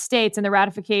United States and the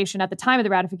ratification, at the time of the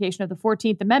ratification of the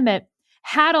 14th Amendment,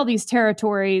 had all these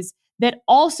territories that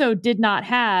also did not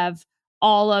have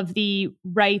all of the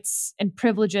rights and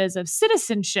privileges of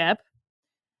citizenship.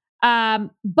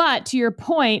 But to your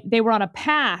point, they were on a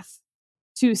path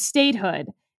to statehood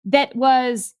that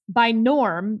was by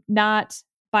norm, not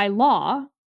by law.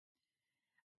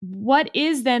 What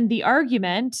is then the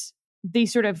argument, the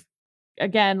sort of,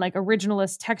 again, like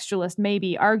originalist, textualist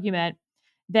maybe argument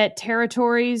that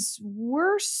territories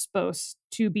were supposed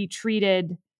to be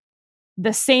treated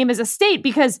the same as a state?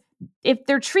 Because if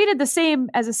they're treated the same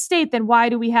as a state, then why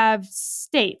do we have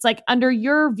states? Like, under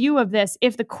your view of this,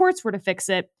 if the courts were to fix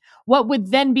it, what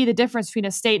would then be the difference between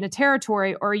a state and a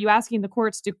territory? Or are you asking the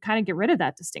courts to kind of get rid of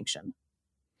that distinction?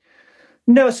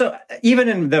 No, so even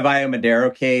in the Valle Madero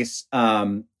case,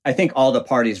 I think all the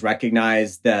parties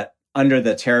recognize that under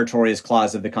the territories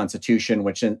clause of the Constitution,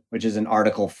 which is in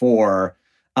Article 4,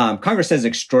 Congress has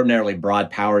extraordinarily broad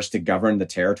powers to govern the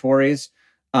territories,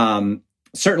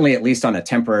 certainly at least on a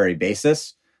temporary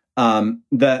basis.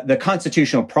 The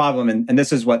constitutional problem, and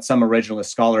this is what some originalist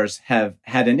scholars have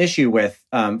had an issue with,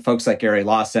 folks like Gary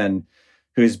Lawson,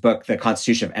 whose book, The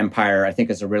Constitution of Empire, I think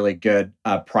is a really good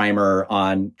primer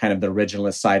on kind of the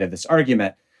originalist side of this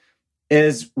argument,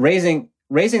 is raising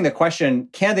the question,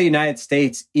 can the United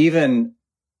States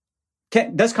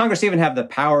does Congress even have the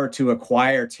power to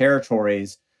acquire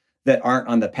territories that aren't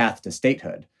on the path to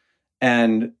statehood?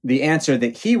 And the answer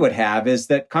that he would have is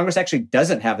that Congress actually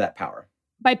doesn't have that power.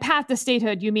 By path to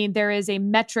statehood, you mean there is a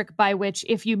metric by which,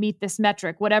 if you meet this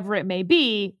metric, whatever it may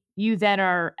be, you then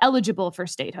are eligible for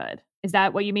statehood. Is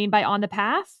that what you mean by on the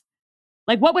path?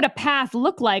 Like, what would a path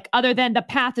look like other than the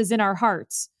path is in our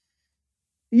hearts?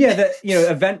 Yeah,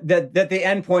 that the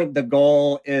end point, the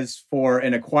goal is for,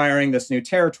 in acquiring this new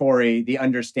territory, the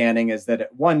understanding is that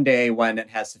one day when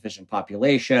it has sufficient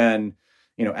population,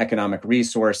 economic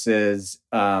resources,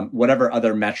 whatever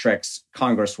other metrics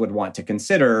Congress would want to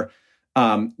consider,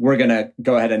 we're going to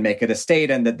go ahead and make it a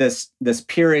state, and that this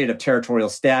period of territorial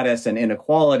status and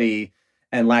inequality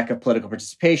and lack of political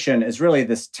participation is really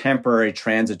this temporary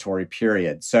transitory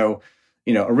period. So,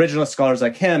 originalist scholars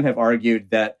like him have argued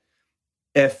that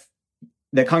if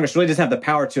the Congress really doesn't have the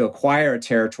power to acquire a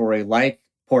territory like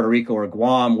Puerto Rico or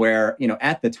Guam, where,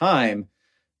 at the time,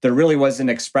 there really was an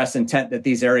express intent that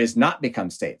these areas not become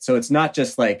states. So it's not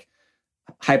just like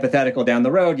hypothetical down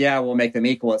the road, yeah, we'll make them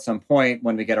equal at some point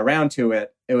when we get around to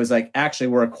it. It was like, actually,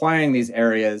 we're acquiring these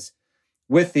areas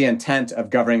with the intent of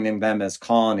governing them as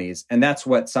colonies. And that's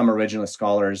what some originalist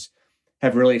scholars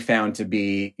have really found to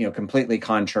be, completely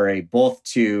contrary, both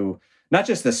to not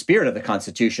just the spirit of the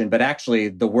Constitution, but actually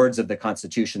the words of the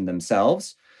Constitution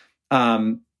themselves.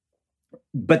 But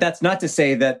that's not to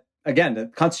say that, again, the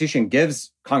Constitution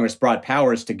gives Congress broad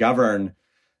powers to govern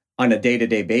on a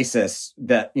day-to-day basis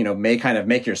that, may kind of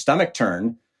make your stomach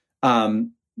turn. But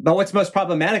what's most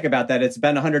problematic about that, it's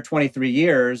been 123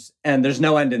 years and there's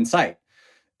no end in sight.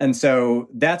 And so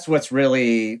that's what's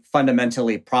really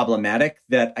fundamentally problematic,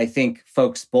 that I think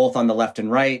folks both on the left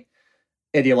and right,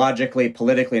 ideologically,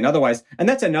 politically, and otherwise, and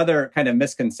that's another kind of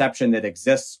misconception that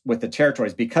exists with the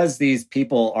territories, because these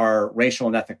people are racial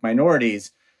and ethnic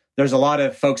minorities. There's a lot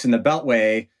of folks in the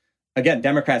Beltway, again,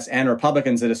 Democrats and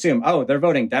Republicans, that assume, oh, they're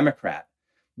voting Democrat.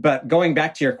 But going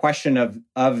back to your question your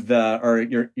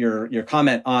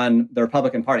comment on the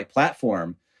Republican Party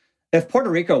platform, if Puerto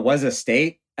Rico was a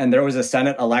state and there was a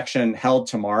Senate election held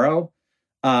tomorrow,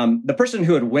 the person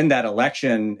who would win that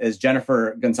election is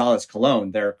Jennifer Gonzalez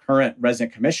Colon, their current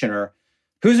resident commissioner,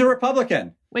 who's a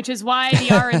Republican. Which is why the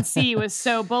RNC was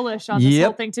so bullish on this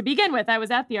whole thing to begin with. I was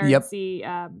at the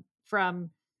RNC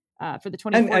for the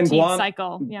 2014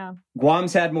 cycle. Yeah,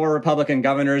 Guam's had more Republican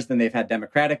governors than they've had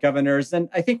Democratic governors. And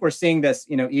I think we're seeing this,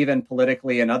 even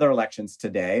politically in other elections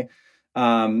today.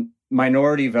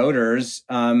 Minority voters,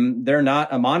 they're not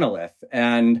a monolith.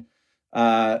 And,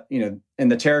 in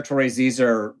the territories, these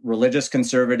are religious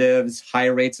conservatives, high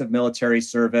rates of military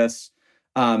service,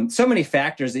 so many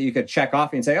factors that you could check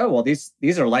off and say, oh, well,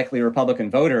 these are likely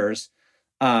Republican voters.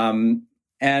 And,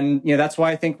 that's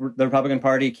why I think the Republican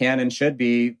Party can and should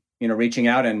be, reaching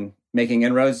out and making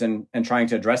inroads and trying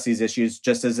to address these issues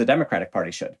just as the Democratic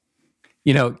Party should.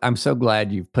 I'm so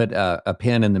glad you've put a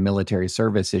pin in the military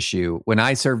service issue. When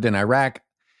I served in Iraq,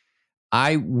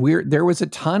 there was a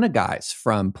ton of guys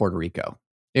from Puerto Rico.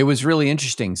 It was really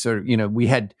interesting. So, we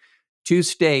had two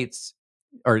states,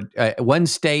 or one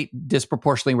state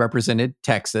disproportionately represented,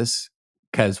 Texas,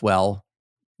 because, well,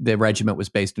 the regiment was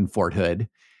based in Fort Hood.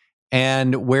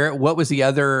 And what was the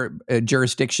other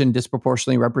jurisdiction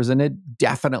disproportionately represented?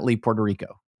 Definitely Puerto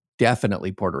Rico.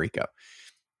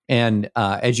 And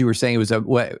as you were saying, it was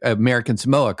American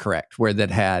Samoa, correct, where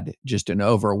that had just an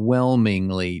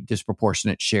overwhelmingly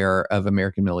disproportionate share of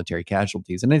American military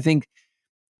casualties. And I think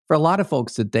for a lot of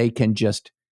folks that they can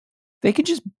just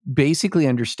basically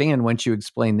understand once you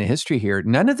explain the history here.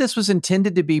 None of this was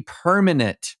intended to be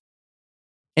permanent.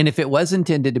 And if it was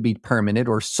intended to be permanent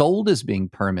or sold as being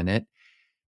permanent,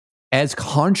 as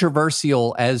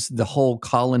controversial as the whole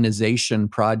colonization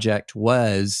project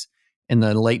was in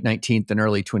the late 19th and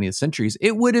early 20th centuries,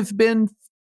 it would have been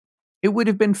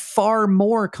far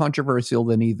more controversial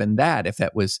than even that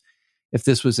if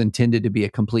this was intended to be a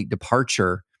complete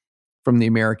departure from the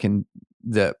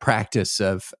practice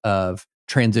of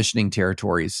transitioning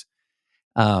territories.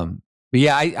 But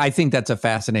yeah, I think that's a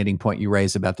fascinating point you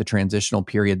raise about the transitional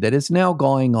period that is now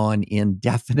going on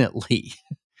indefinitely,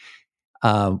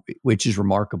 which is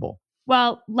remarkable.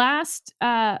 Well, last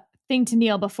thing to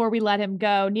Neil before we let him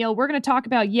go. Neil, we're going to talk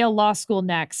about Yale Law School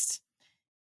next,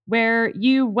 where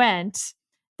you went.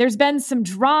 There's been some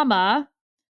drama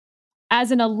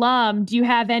as an alum. Do you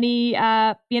have any,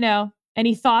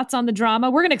 any thoughts on the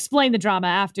drama? We're going to explain the drama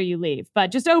after you leave,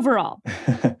 but just overall.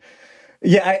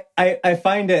 Yeah, I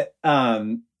find it,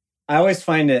 I always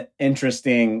find it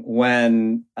interesting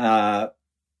when,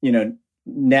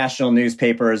 national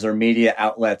newspapers or media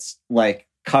outlets like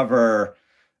cover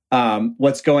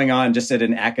what's going on just at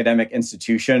an academic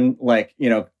institution. Like,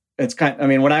 it's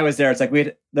when I was there, it's like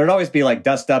there'd always be like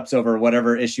dust ups over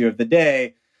whatever issue of the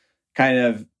day, kind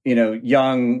of,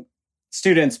 young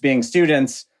students being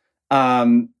students.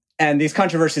 And these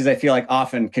controversies, I feel like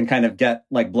often can kind of get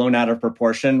like blown out of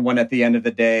proportion when at the end of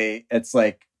the day, it's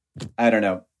like, I don't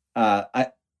know.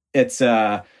 I guess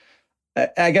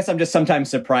I'm just sometimes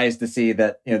surprised to see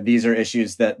that, these are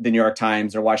issues that the New York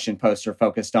Times or Washington Post are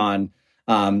focused on,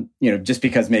 just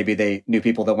because maybe they knew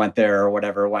people that went there or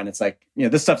whatever, when it's like,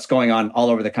 this stuff's going on all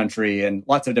over the country and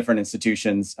lots of different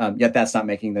institutions, yet that's not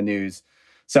making the news.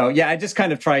 So yeah, I just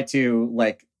kind of try to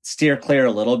like steer clear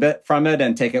a little bit from it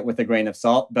and take it with a grain of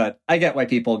salt, but I get why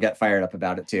people get fired up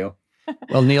about it too.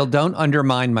 Well, Neil, don't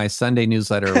undermine my Sunday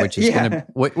newsletter, which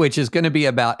is going to be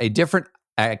about a different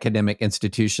academic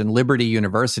institution, Liberty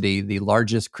University, the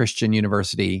largest Christian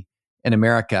university in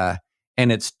America,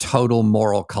 and its total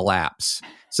moral collapse.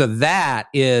 So that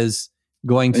is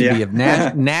going to be of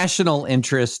national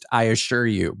interest, I assure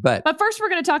you. But first, we're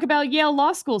going to talk about Yale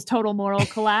Law School's total moral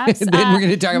collapse. Then we're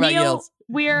going to talk about Yale's.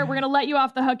 We're going to let you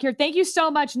off the hook here. Thank you so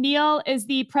much. Neil is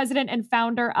the president and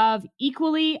founder of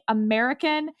Equally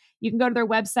American. You can go to their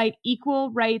website,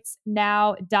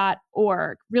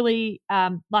 equalrightsnow.org. Really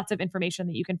lots of information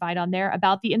that you can find on there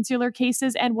about the Insular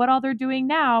Cases and what all they're doing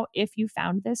now if you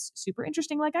found this super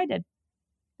interesting like I did.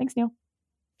 Thanks, Neil.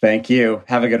 Thank you.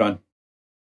 Have a good one.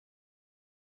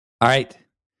 All right.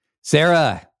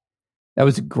 Sarah, that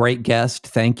was a great guest.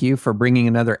 Thank you for bringing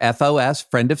another FOS,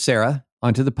 friend of Sarah,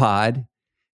 onto the pod.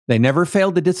 They never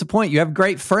failed to disappoint. You have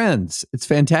great friends. It's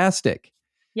fantastic.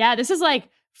 Yeah, this is like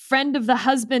friend of the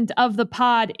husband of the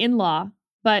pod in-law.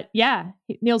 But yeah,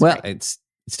 Neil's great. Well, it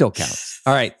still counts.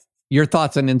 All right. Your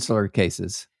thoughts on Insular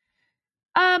Cases?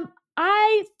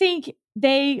 I think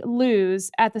they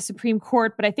lose at the Supreme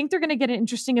Court, but I think they're going to get an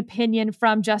interesting opinion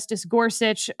from Justice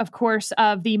Gorsuch, of course,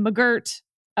 of the McGirt,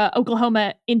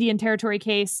 Oklahoma Indian Territory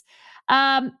case.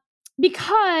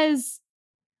 Because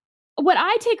what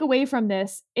I take away from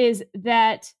this is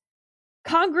that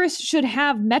Congress should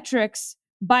have metrics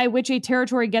by which a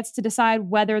territory gets to decide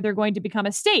whether they're going to become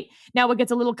a state. Now, what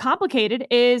gets a little complicated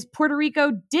is Puerto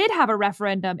Rico did have a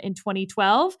referendum in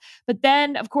 2012, but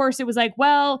then, of course, it was like,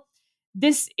 well,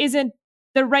 this isn't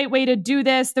the right way to do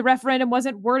this. The referendum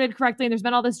wasn't worded correctly, and there's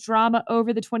been all this drama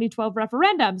over the 2012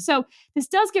 referendum. So this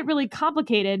does get really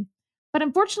complicated. But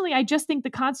unfortunately, I just think the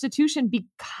Constitution,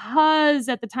 because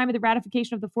at the time of the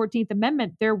ratification of the 14th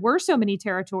Amendment, there were so many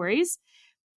territories,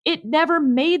 it never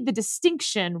made the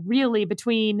distinction really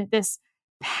between this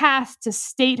path to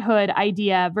statehood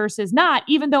idea versus not,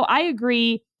 even though I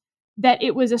agree that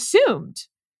it was assumed.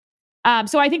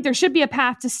 So I think there should be a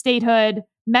path to statehood,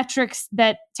 metrics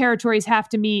that territories have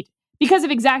to meet because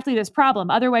of exactly this problem.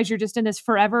 Otherwise, you're just in this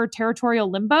forever territorial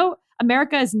limbo.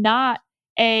 America is not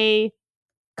a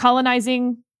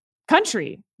colonizing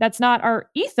country. That's not our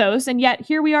ethos. And yet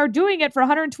here we are doing it for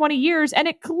 120 years. And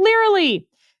it clearly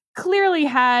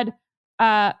had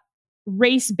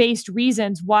race-based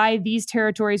reasons why these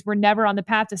territories were never on the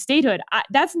path to statehood.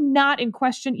 That's not in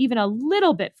question even a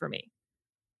little bit for me.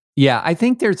 Yeah, I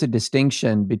think there's a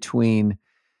distinction between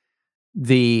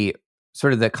the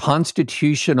sort of the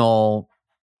constitutional,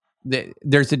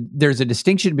 there's a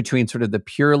distinction between sort of the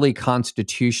purely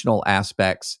constitutional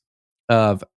aspects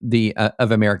of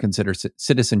of American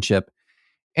citizenship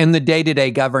and the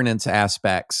day-to-day governance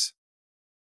aspects,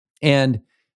 and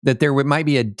that there might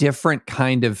be a different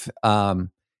kind of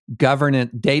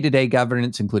day-to-day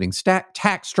governance, including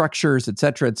tax structures, et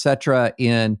cetera,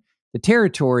 in the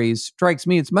territories, strikes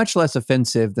me it's much less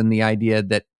offensive than the idea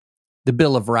that the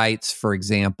Bill of Rights, for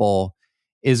example,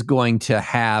 is going to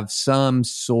have some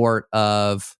sort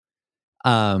of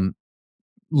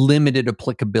limited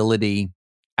applicability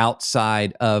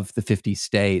outside of the 50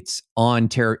 states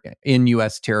in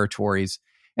U.S. territories.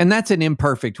 And that's an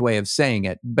imperfect way of saying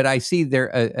it. But I see there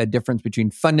a difference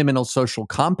between fundamental social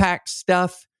compact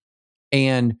stuff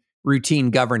and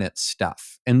routine governance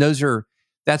stuff. And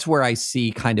that's where I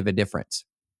see kind of a difference.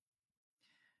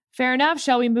 Fair enough.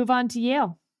 Shall we move on to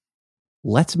Yale?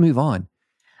 Let's move on.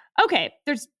 Okay.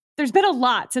 There's been a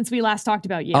lot since we last talked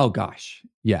about Yale. Oh, gosh.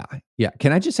 Yeah.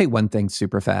 Can I just say one thing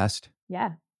super fast?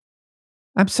 Yeah.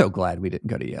 I'm so glad we didn't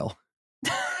go to Yale.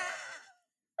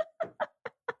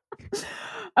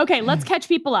 Okay, let's catch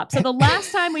people up. So the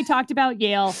last time we talked about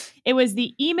Yale, it was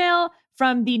the email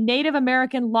from the Native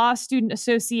American Law Student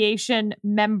Association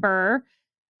member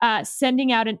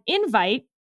sending out an invite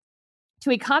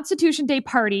to a Constitution Day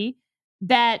party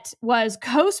that was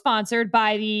co-sponsored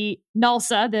by the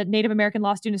NALSA, the Native American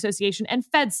Law Student Association, and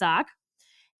FedSoc.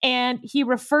 And he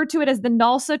referred to it as the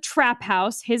NALSA Trap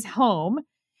House, his home,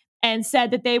 and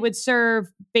said that they would serve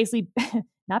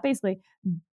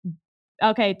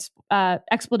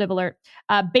expletive alert,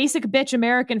 basic bitch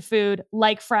American food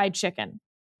like fried chicken.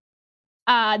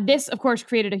 This, of course,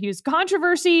 created a huge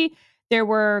controversy. There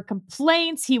were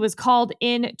complaints. He was called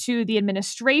in to the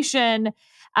administration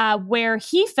where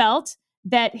he felt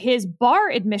that his bar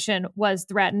admission was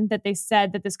threatened, that they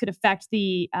said that this could affect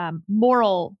the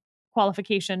moral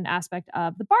qualification aspect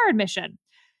of the bar admission.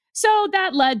 So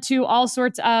that led to all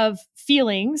sorts of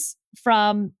feelings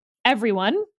from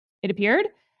everyone, it appeared.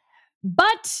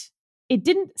 But it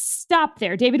didn't stop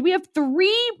there. David, we have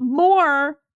 3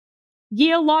 more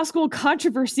Yale Law School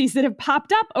controversies that have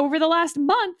popped up over the last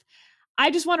month.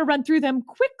 I just want to run through them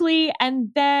quickly and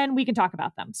then we can talk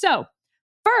about them. So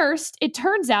first, it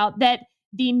turns out that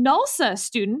the NALSA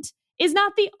student is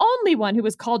not the only one who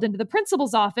was called into the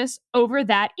principal's office over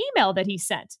that email that he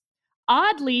sent.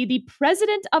 Oddly, the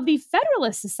president of the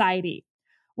Federalist Society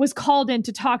was called in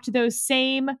to talk to those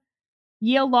same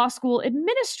Yale Law School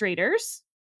administrators.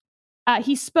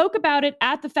 He spoke about it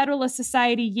at the Federalist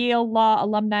Society Yale Law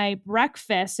Alumni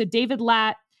Breakfast. So David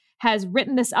Latt has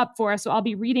written this up for us. So I'll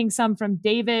be reading some from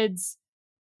David's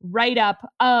write-up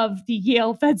of the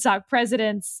Yale FedSoc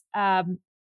president's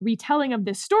retelling of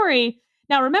this story.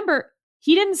 Now, remember,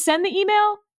 he didn't send the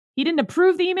email. He didn't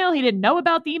approve the email. He didn't know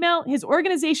about the email. His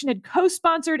organization had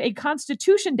co-sponsored a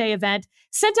Constitution Day event,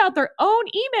 sent out their own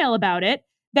email about it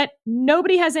that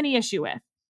nobody has any issue with.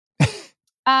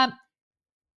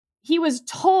 He was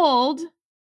told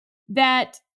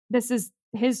that, this is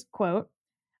his quote,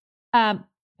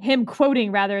 him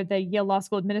quoting rather the Yale Law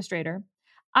School administrator,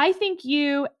 "I think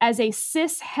you, as a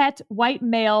cis-het white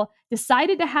male,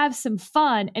 decided to have some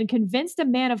fun and convinced a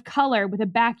man of color with a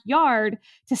backyard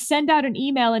to send out an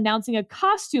email announcing a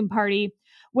costume party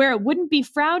where it wouldn't be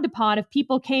frowned upon if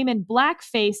people came in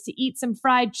blackface to eat some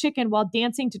fried chicken while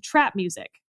dancing to trap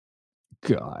music."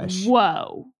 Gosh.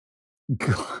 Whoa.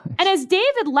 Gosh. And as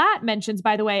David Latt mentions,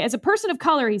 by the way, as a person of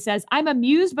color, he says, "I'm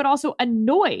amused but also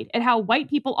annoyed at how white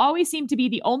people always seem to be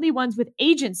the only ones with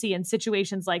agency in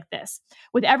situations like this,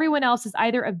 with everyone else as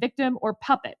either a victim or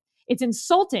puppet. It's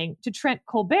insulting to Trent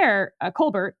Colbert,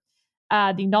 the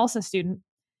NALSA student,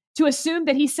 to assume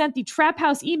that he sent the Trap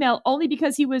House email only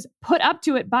because he was put up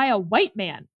to it by a white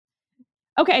man."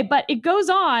 Okay, but it goes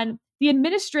on. The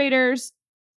administrators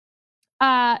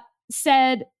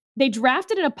said they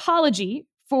drafted an apology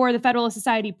for the Federalist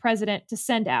Society president to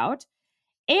send out.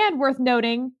 And worth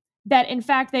noting that, in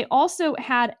fact, they also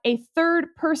had a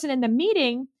third person in the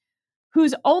meeting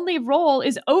whose only role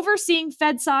is overseeing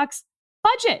FedSoc's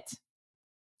budget.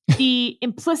 The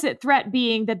implicit threat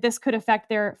being that this could affect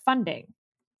their funding.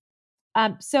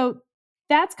 So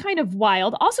that's kind of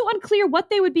wild. Also unclear what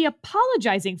they would be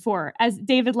apologizing for. As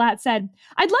David Latt said,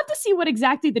 "I'd love to see what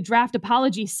exactly the draft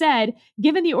apology said,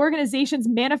 given the organization's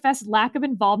manifest lack of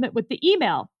involvement with the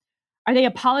email. Are they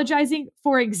apologizing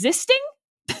for existing?"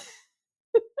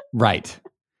 Right.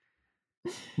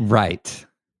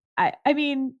 I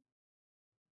mean,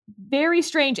 very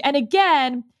strange. And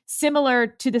again, similar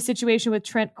to the situation with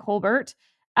Trent Colbert,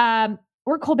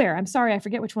 or Colbert, I'm sorry, I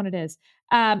forget which one it is.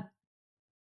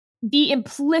 The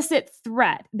implicit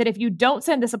threat that if you don't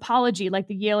send this apology like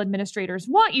the Yale administrators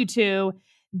want you to,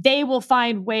 they will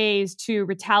find ways to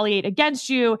retaliate against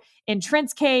you. In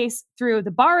Trent's case, through the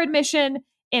bar admission.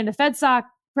 In the FedSoc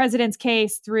president's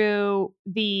case, through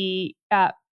the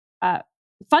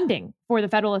funding for the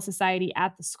Federalist Society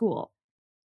at the school.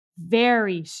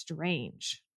 Very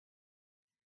strange.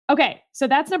 Okay, so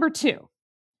that's number 2.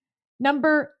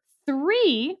 Number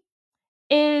 3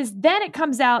 is then it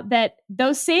comes out that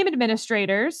those same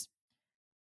administrators,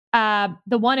 the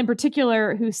one in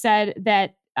particular who said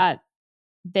that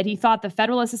he thought the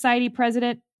Federalist Society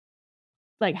president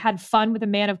had fun with a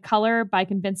man of color by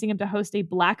convincing him to host a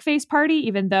blackface party,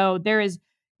 even though there is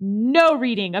no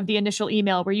reading of the initial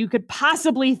email where you could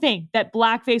possibly think that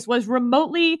blackface was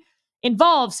remotely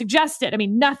involved, suggested. I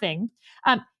mean, nothing.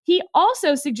 He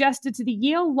also suggested to the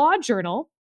Yale Law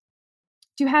Journal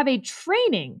to have a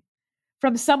training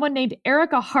from someone named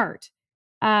Erica Hart.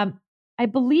 I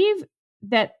believe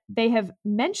that they have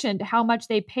mentioned how much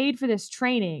they paid for this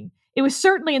training. It was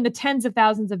certainly in the tens of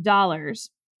thousands of dollars.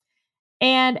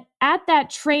 And at that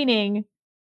training,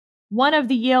 one of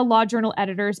the Yale Law Journal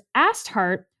editors asked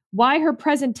Hart why her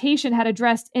presentation had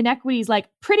addressed inequities like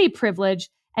pretty privilege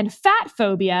and fat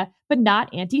phobia, but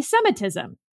not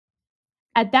anti-Semitism.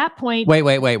 At that point...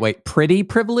 Wait. Pretty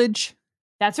privilege?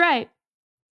 That's right.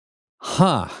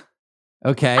 Huh.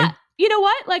 Okay. You know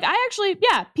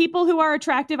what? People who are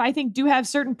attractive, I think, do have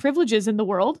certain privileges in the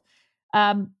world.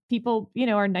 People,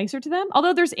 are nicer to them.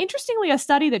 Although there's interestingly a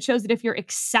study that shows that if you're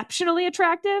exceptionally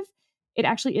attractive, it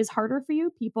actually is harder for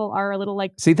you. People are a little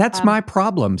See, that's my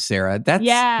problem, Sarah. That's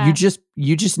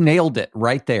you just nailed it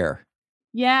right there.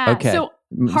 Yeah. Okay. So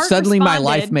suddenly my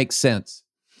life makes sense.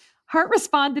 Hart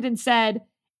responded and said,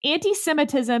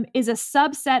 anti-Semitism is a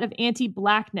subset of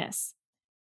anti-Blackness.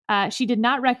 She did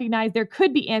not recognize there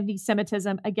could be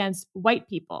anti-Semitism against white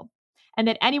people, and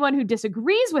that anyone who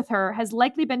disagrees with her has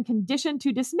likely been conditioned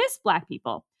to dismiss Black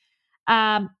people.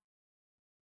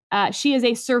 She is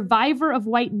a survivor of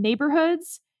white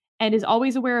neighborhoods and is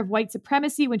always aware of white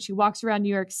supremacy when she walks around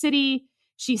New York City.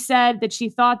 She said that she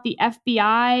thought the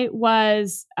FBI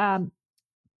was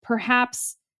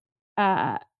perhaps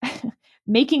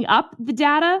making up the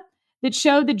data that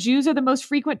showed that Jews are the most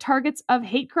frequent targets of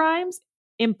hate crimes,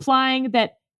 implying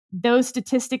that those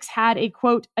statistics had a,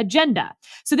 quote, agenda.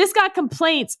 So this got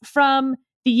complaints from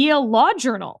the Yale Law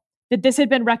Journal that this had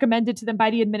been recommended to them by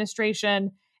the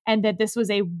administration and that this was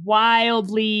a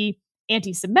wildly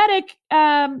anti-Semitic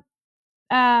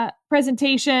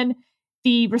presentation.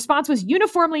 The response was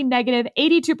uniformly negative.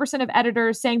 82% of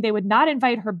editors saying they would not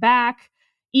invite her back,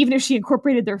 even if she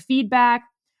incorporated their feedback.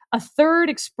 A third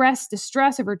expressed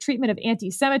distress over treatment of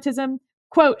anti-Semitism.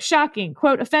 Quote, shocking,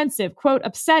 quote, offensive, quote,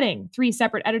 upsetting. 3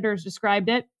 separate editors described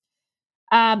it.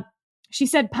 She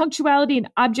said punctuality and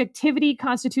objectivity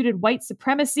constituted white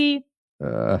supremacy.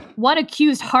 One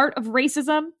accused Hart of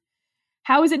racism.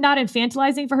 How is it not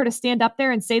infantilizing for her to stand up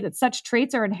there and say that such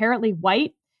traits are inherently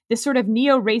white? This sort of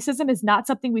neo-racism is not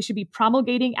something we should be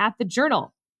promulgating at the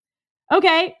Journal.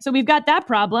 Okay, so we've got that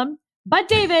problem. But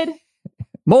David...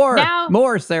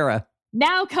 More, Sarah.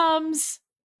 Now comes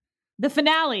the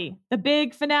finale, the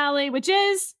big finale, which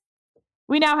is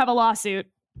we now have a lawsuit.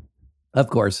 Of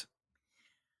course.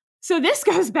 So this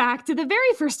goes back to the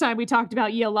very first time we talked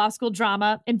about Yale Law School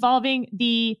drama involving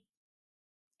the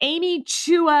Amy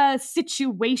Chua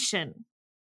situation.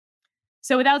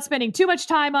 So without spending too much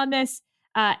time on this,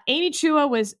 Amy Chua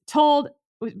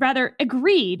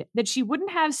agreed that she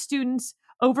wouldn't have students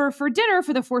over for dinner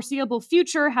for the foreseeable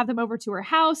future, have them over to her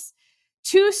house.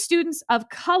 2 students of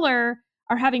color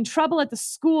are having trouble at the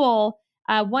school.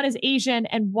 One is Asian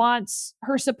and wants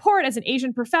her support as an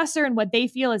Asian professor and what they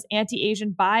feel is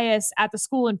anti-Asian bias at the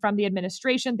school and from the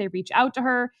administration. They reach out to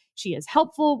her. She is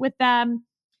helpful with them.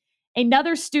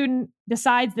 Another student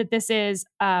decides that this is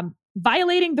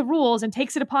violating the rules and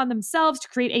takes it upon themselves to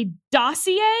create a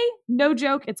dossier. No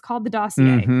joke, it's called the dossier.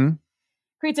 Mm-hmm.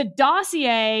 Creates a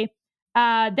dossier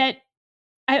that,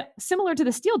 similar to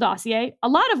the Steele dossier, a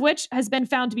lot of which has been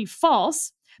found to be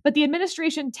false. But the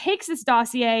administration takes this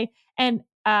dossier and,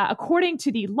 according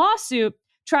to the lawsuit,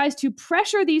 tries to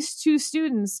pressure these 2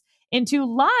 students into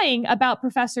lying about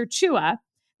Professor Chua.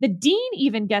 The dean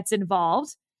even gets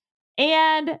involved.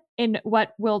 And in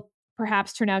what will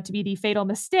perhaps turn out to be the fatal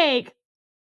mistake,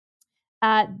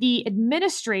 the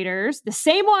administrators, the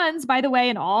same ones, by the way,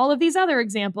 in all of these other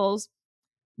examples,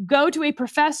 go to a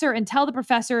professor and tell the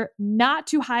professor not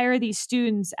to hire these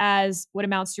students as what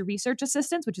amounts to research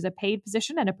assistants, which is a paid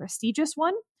position and a prestigious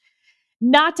one,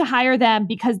 not to hire them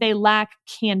because they lack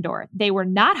candor. They were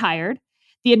not hired.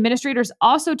 The administrators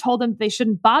also told them they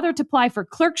shouldn't bother to apply for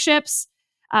clerkships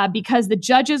because the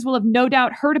judges will have no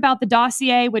doubt heard about the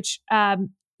dossier, which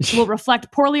will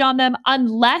reflect poorly on them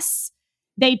unless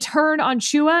they turn on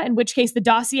Chua, in which case the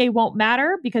dossier won't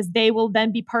matter because they will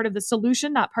then be part of the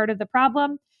solution, not part of the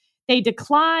problem. They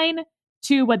decline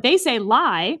to what they say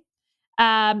lie.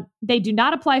 They do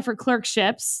not apply for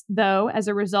clerkships, though, as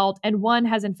a result, and one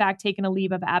has in fact taken a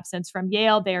leave of absence from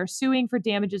Yale. They are suing for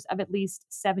damages of at least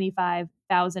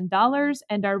 $75,000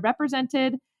 and are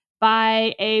represented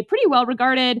by a pretty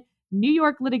well-regarded New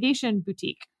York litigation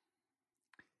boutique.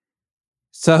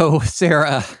 So,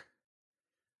 Sarah,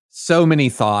 so many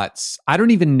thoughts. I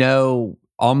don't even know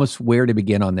almost where to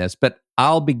begin on this, but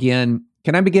I'll begin.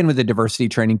 Can I begin with the diversity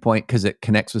training point because it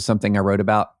connects with something I wrote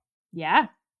about? Yeah.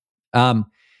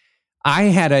 I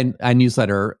had a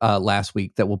newsletter last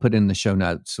week that we'll put in the show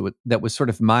notes. So that was sort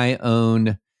of my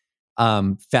own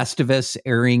Festivus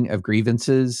airing of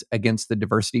grievances against the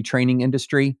diversity training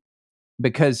industry.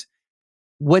 Because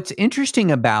what's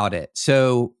interesting about it,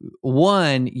 so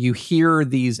one, you hear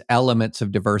these elements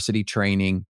of diversity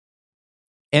training,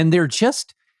 and they're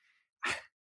just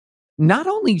not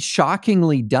only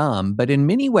shockingly dumb, but in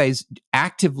many ways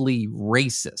actively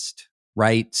racist,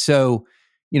 right? So,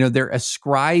 they're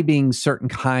ascribing certain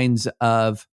kinds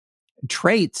of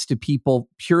traits to people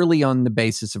purely on the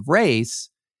basis of race.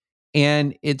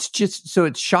 And it's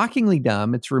shockingly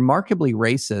dumb. It's remarkably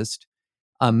racist,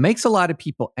 makes a lot of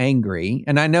people angry.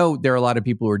 And I know there are a lot of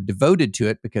people who are devoted to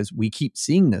it because we keep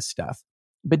seeing this stuff.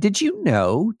 But did you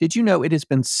know it has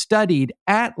been studied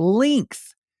at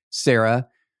length, Sarah,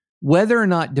 whether or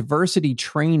not diversity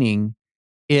training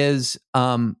is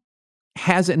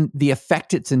has the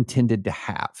effect it's intended to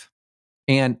have?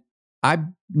 And I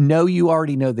know you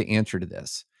already know the answer to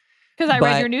this. Because I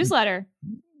read your newsletter.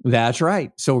 That's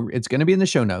right. So it's going to be in the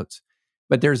show notes.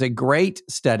 But there's a great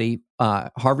study,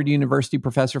 Harvard University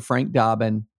professor Frank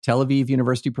Dobbin, Tel Aviv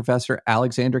University professor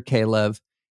Alexander Kalev,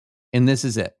 and this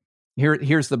is it.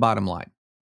 Here's the bottom line.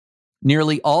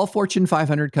 Nearly all Fortune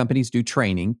 500 companies do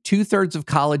training. 2/3 of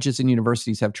colleges and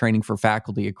universities have training for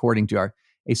faculty, according to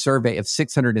a survey of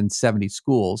 670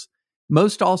 schools.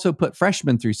 Most also put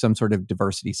freshmen through some sort of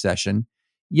diversity session.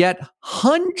 Yet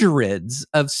hundreds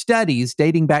of studies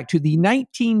dating back to the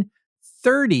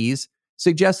 1930s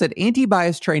suggest that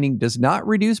anti-bias training does not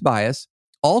reduce bias,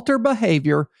 alter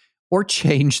behavior, or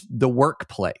change the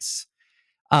workplace.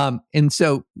 And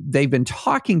so they've been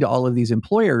talking to all of these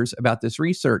employers about this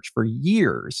research for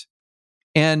years.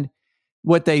 And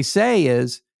what they say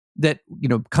is that,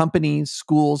 companies,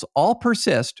 schools all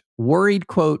persist, worried,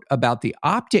 quote, about the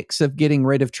optics of getting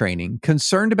rid of training,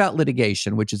 concerned about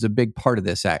litigation, which is a big part of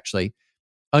this, actually,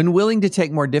 unwilling to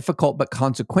take more difficult but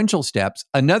consequential steps,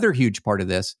 another huge part of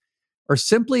this, or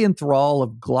simply in thrall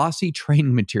of glossy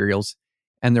training materials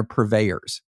and their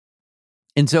purveyors.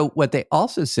 And so what they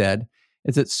also said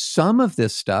is that some of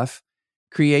this stuff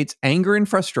creates anger and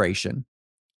frustration,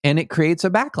 and it creates a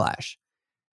backlash.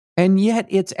 And yet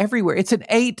it's everywhere. It's an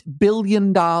 $8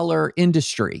 billion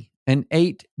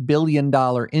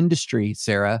industry,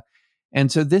 Sarah.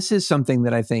 And so this is something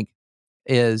that I think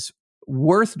is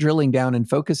worth drilling down and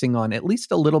focusing on at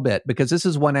least a little bit, because this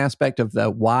is one aspect of the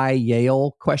why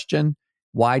Yale question.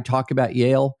 Why talk about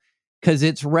Yale? Because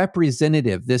it's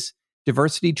representative. This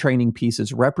diversity training piece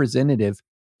is representative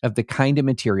of the kind of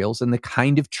materials and the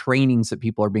kind of trainings that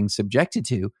people are being subjected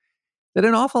to that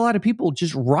an awful lot of people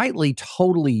just rightly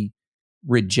totally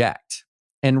reject,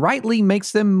 and rightly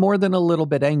makes them more than a little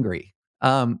bit angry.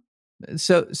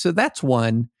 So that's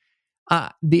one.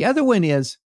 The other one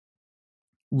is,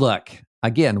 look,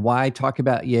 again, why talk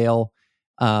about Yale?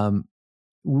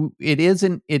 It is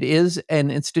an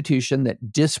institution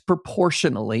that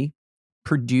disproportionately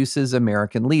produces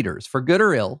American leaders, for good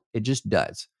or ill. It just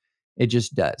does.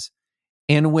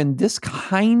 And when this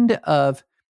kind of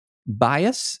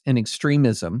bias and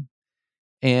extremism,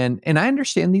 and I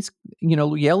understand these,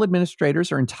 Yale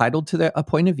administrators are entitled to a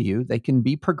point of view. They can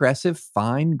be progressive,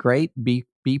 fine, great, be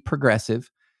progressive.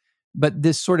 But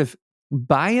this sort of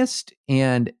biased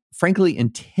and frankly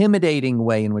intimidating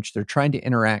way in which they're trying to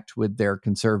interact with their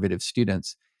conservative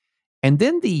students, and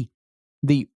then the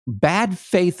bad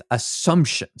faith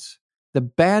assumptions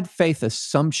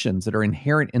that are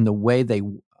inherent in the way they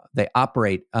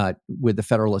operate with the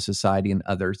Federalist Society and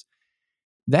others,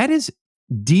 that is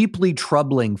deeply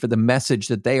troubling for the message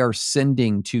that they are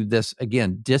sending to this,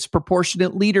 again,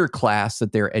 disproportionate leader class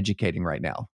that they're educating right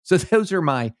now. So those are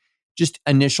my just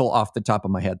initial off the top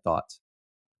of my head thoughts.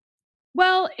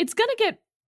 Well, it's going to get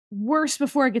worse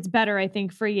before it gets better, I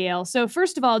think, for Yale. So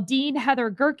first of all, Dean Heather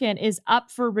Gerken is up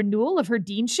for renewal of her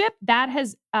deanship. That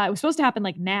has, it was supposed to happen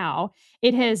now.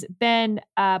 It has been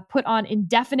put on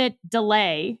indefinite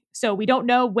delay. So we don't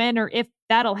know when or if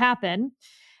that'll happen.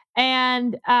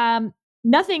 And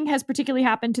nothing has particularly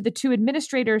happened to the two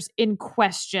administrators in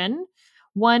question.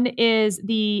 One is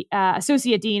the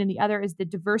associate dean and the other is the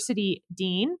diversity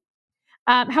dean.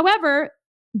 However,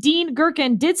 Dean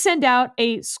Gherkin did send out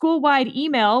a school-wide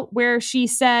email where she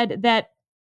said that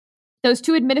those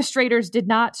two administrators did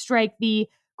not strike the,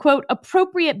 quote,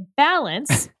 appropriate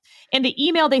balance in the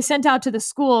email they sent out to the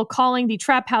school, calling the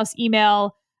Trap House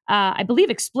email, I believe,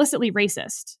 explicitly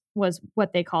racist was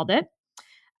what they called it.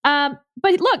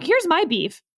 But look, here's my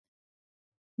beef.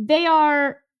 They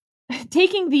are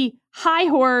taking the high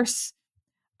horse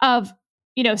of,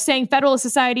 saying Federalist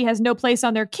Society has no place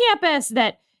on their campus,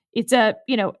 that it's a,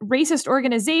 racist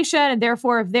organization, and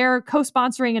therefore if they're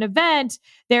co-sponsoring an event,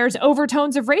 there's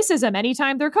overtones of racism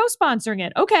anytime they're co-sponsoring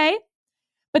it. Okay.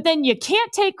 But then you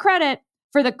can't take credit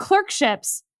for the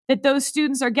clerkships that those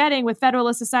students are getting with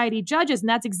Federalist Society judges. And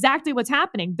that's exactly what's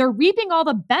happening. They're reaping all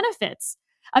the benefits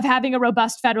of having a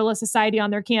robust Federalist Society on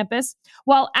their campus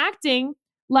while acting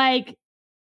like,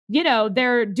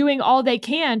 they're doing all they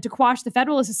can to quash the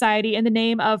Federalist Society in the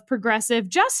name of progressive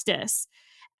justice.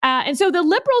 And so the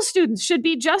liberal students should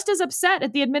be just as upset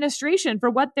at the administration for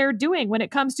what they're doing when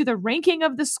it comes to the ranking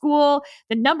of the school,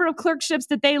 the number of clerkships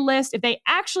that they list. If they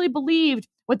actually believed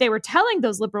what they were telling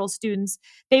those liberal students,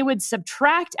 they would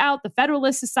subtract out the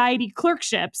Federalist Society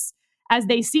clerkships as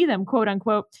they see them, quote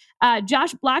unquote.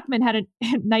 Josh Blackman had a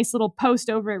nice little post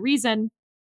over at Reason.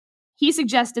 He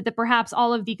suggested that perhaps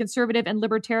all of the conservative and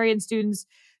libertarian students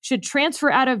should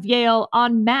transfer out of Yale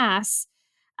en masse.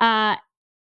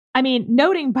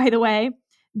 Noting, by the way,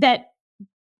 that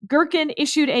Gherkin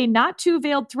issued a not too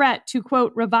veiled threat to,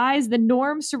 quote, revise the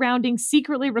norms surrounding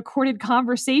secretly recorded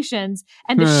conversations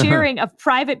and the sharing of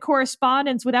private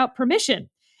correspondence without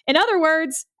permission. In other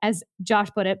words, as Josh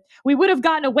put it, we would have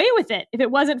gotten away with it if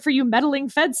it wasn't for you meddling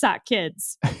FedSoc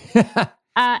kids.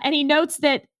 And he notes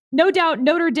that no doubt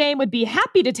Notre Dame would be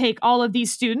happy to take all of these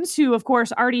students who, of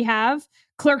course, already have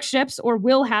clerkships or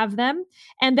will have them,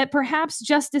 and that perhaps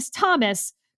Justice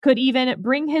Thomas could even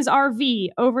bring his RV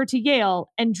over to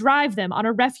Yale and drive them on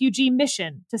a refugee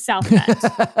mission to South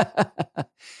Bend.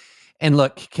 And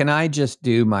look, can I just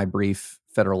do my brief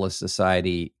Federalist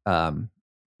Society,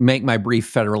 make my brief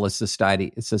Federalist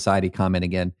Society comment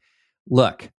again?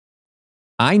 Look,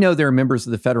 I know there are members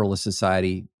of the Federalist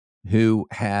Society who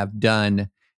have done,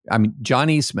 John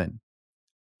Eastman,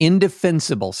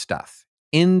 indefensible stuff.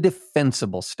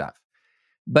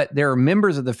 But there are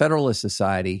members of the Federalist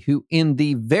Society who, in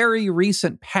the very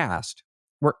recent past,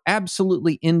 were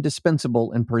absolutely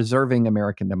indispensable in preserving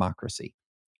American democracy.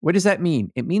 What does that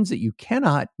mean? It means that you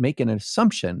cannot make an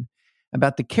assumption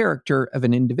about the character of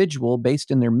an individual based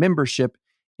in their membership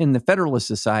in the Federalist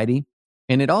Society.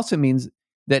 And it also means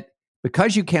that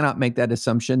because you cannot make that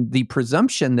assumption, the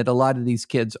presumption that a lot of these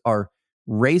kids are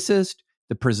racist,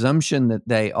 the presumption that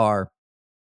they are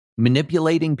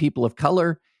manipulating people of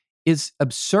color, is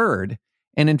absurd.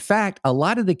 And in fact, a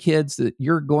lot of the kids that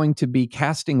you're going to be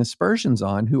casting aspersions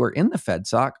on who are in the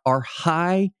FedSoc are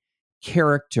high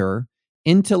character,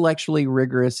 intellectually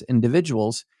rigorous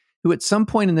individuals who at some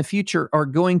point in the future are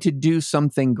going to do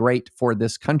something great for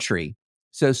this country.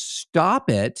 So stop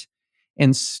it,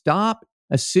 and stop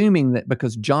assuming that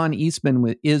because John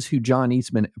Eastman is who John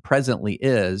Eastman presently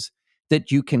is, that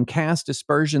you can cast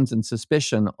aspersions and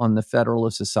suspicion on the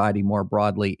Federalist Society more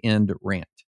broadly. End rant.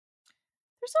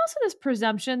 There's also this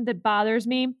presumption that bothers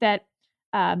me that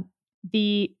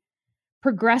the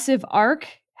progressive arc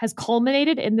has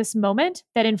culminated in this moment,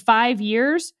 that in 5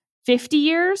 years, 50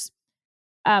 years,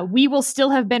 we will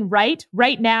still have been right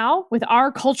now with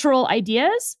our cultural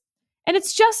ideas. And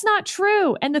it's just not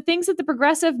true. And the things that the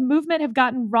progressive movement have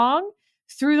gotten wrong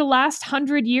through the last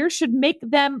 100 years should make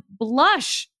them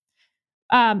blush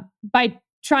by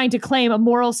trying to claim a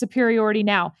moral superiority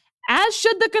now. As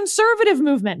should the conservative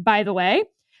movement, by the way,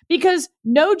 because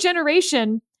no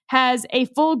generation has a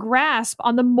full grasp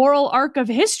on the moral arc of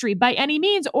history by any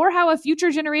means, or how a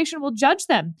future generation will judge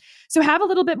them. So have a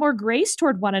little bit more grace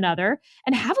toward one another,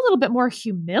 and have a little bit more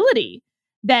humility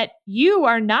that you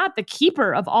are not the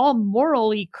keeper of all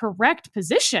morally correct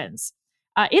positions.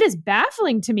 It is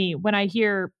baffling to me when I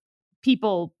hear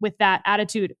people with that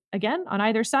attitude, again, on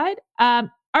either side. All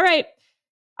right.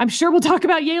 I'm sure we'll talk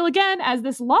about Yale again as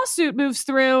this lawsuit moves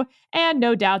through, and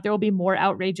no doubt there will be more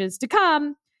outrages to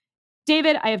come.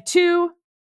 David, I have 2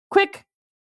 quick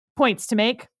points to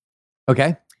make.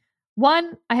 Okay.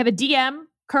 One, I have a DM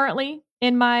currently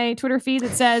in my Twitter feed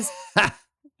that says,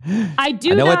 I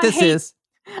know what this is.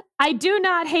 I do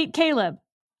not hate Caleb.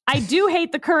 I do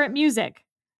hate the current music.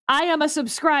 I am a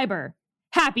subscriber.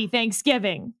 Happy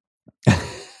Thanksgiving.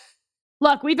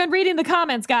 Look, we've been reading the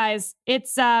comments, guys.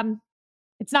 It's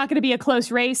not going to be a close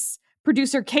race.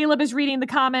 Producer Caleb is reading the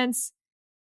comments.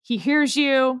 He hears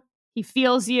you. He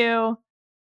feels you.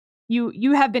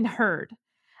 You have been heard.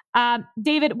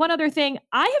 David, one other thing.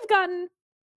 I have gotten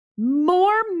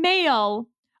more mail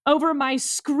over my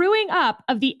screwing up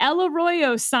of the El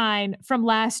Arroyo sign from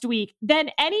last week than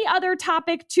any other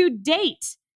topic to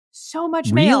date. So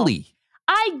much mail. Really?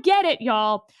 I get it,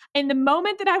 y'all. In the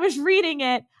moment that I was reading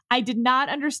it, I did not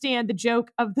understand the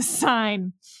joke of the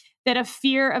sign, that a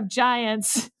fear of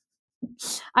giants.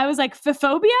 I was like,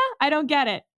 phobia? I don't get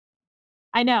it.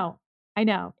 I know.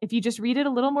 If you just read it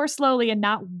a little more slowly and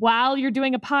not while you're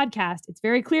doing a podcast, it's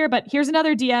very clear. But here's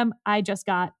another DM I just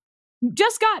got,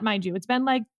 mind you. It's been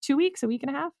like 2 weeks, a week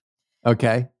and a half.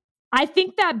 Okay. I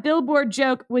think that billboard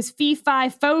joke was fee-fi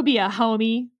phobia,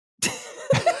 homie.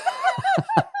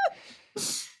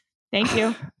 Thank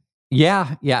you.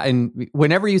 Yeah. And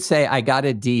whenever you say I got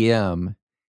a DM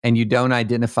and you don't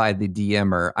identify the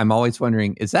DMer, I'm always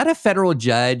wondering, is that a federal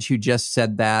judge who just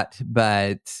said that?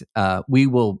 But I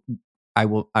will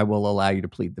allow you to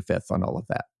plead the fifth on all of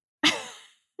that.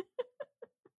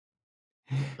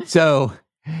 So,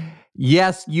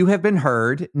 yes, you have been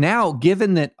heard. Now,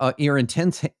 given that your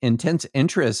intense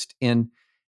interest in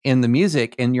the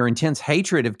music and your intense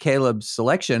hatred of Caleb's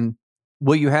selection,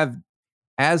 will you have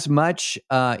as much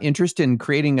interest in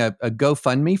creating a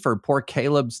GoFundMe for poor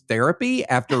Caleb's therapy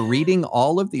after reading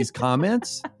all of these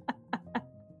comments?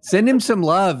 Send him some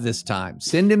love this time.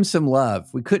 Send him some love.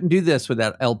 We couldn't do this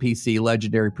without LPC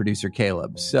legendary producer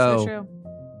Caleb. So true.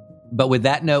 But with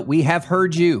that note, we have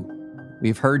heard you.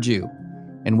 We've heard you.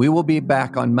 And we will be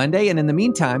back on Monday. And in the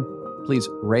meantime, please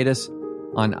rate us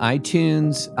on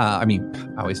iTunes.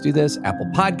 I always do this, Apple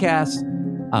Podcasts.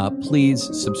 Please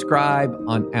subscribe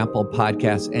on Apple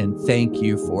Podcasts. And thank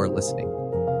you for listening.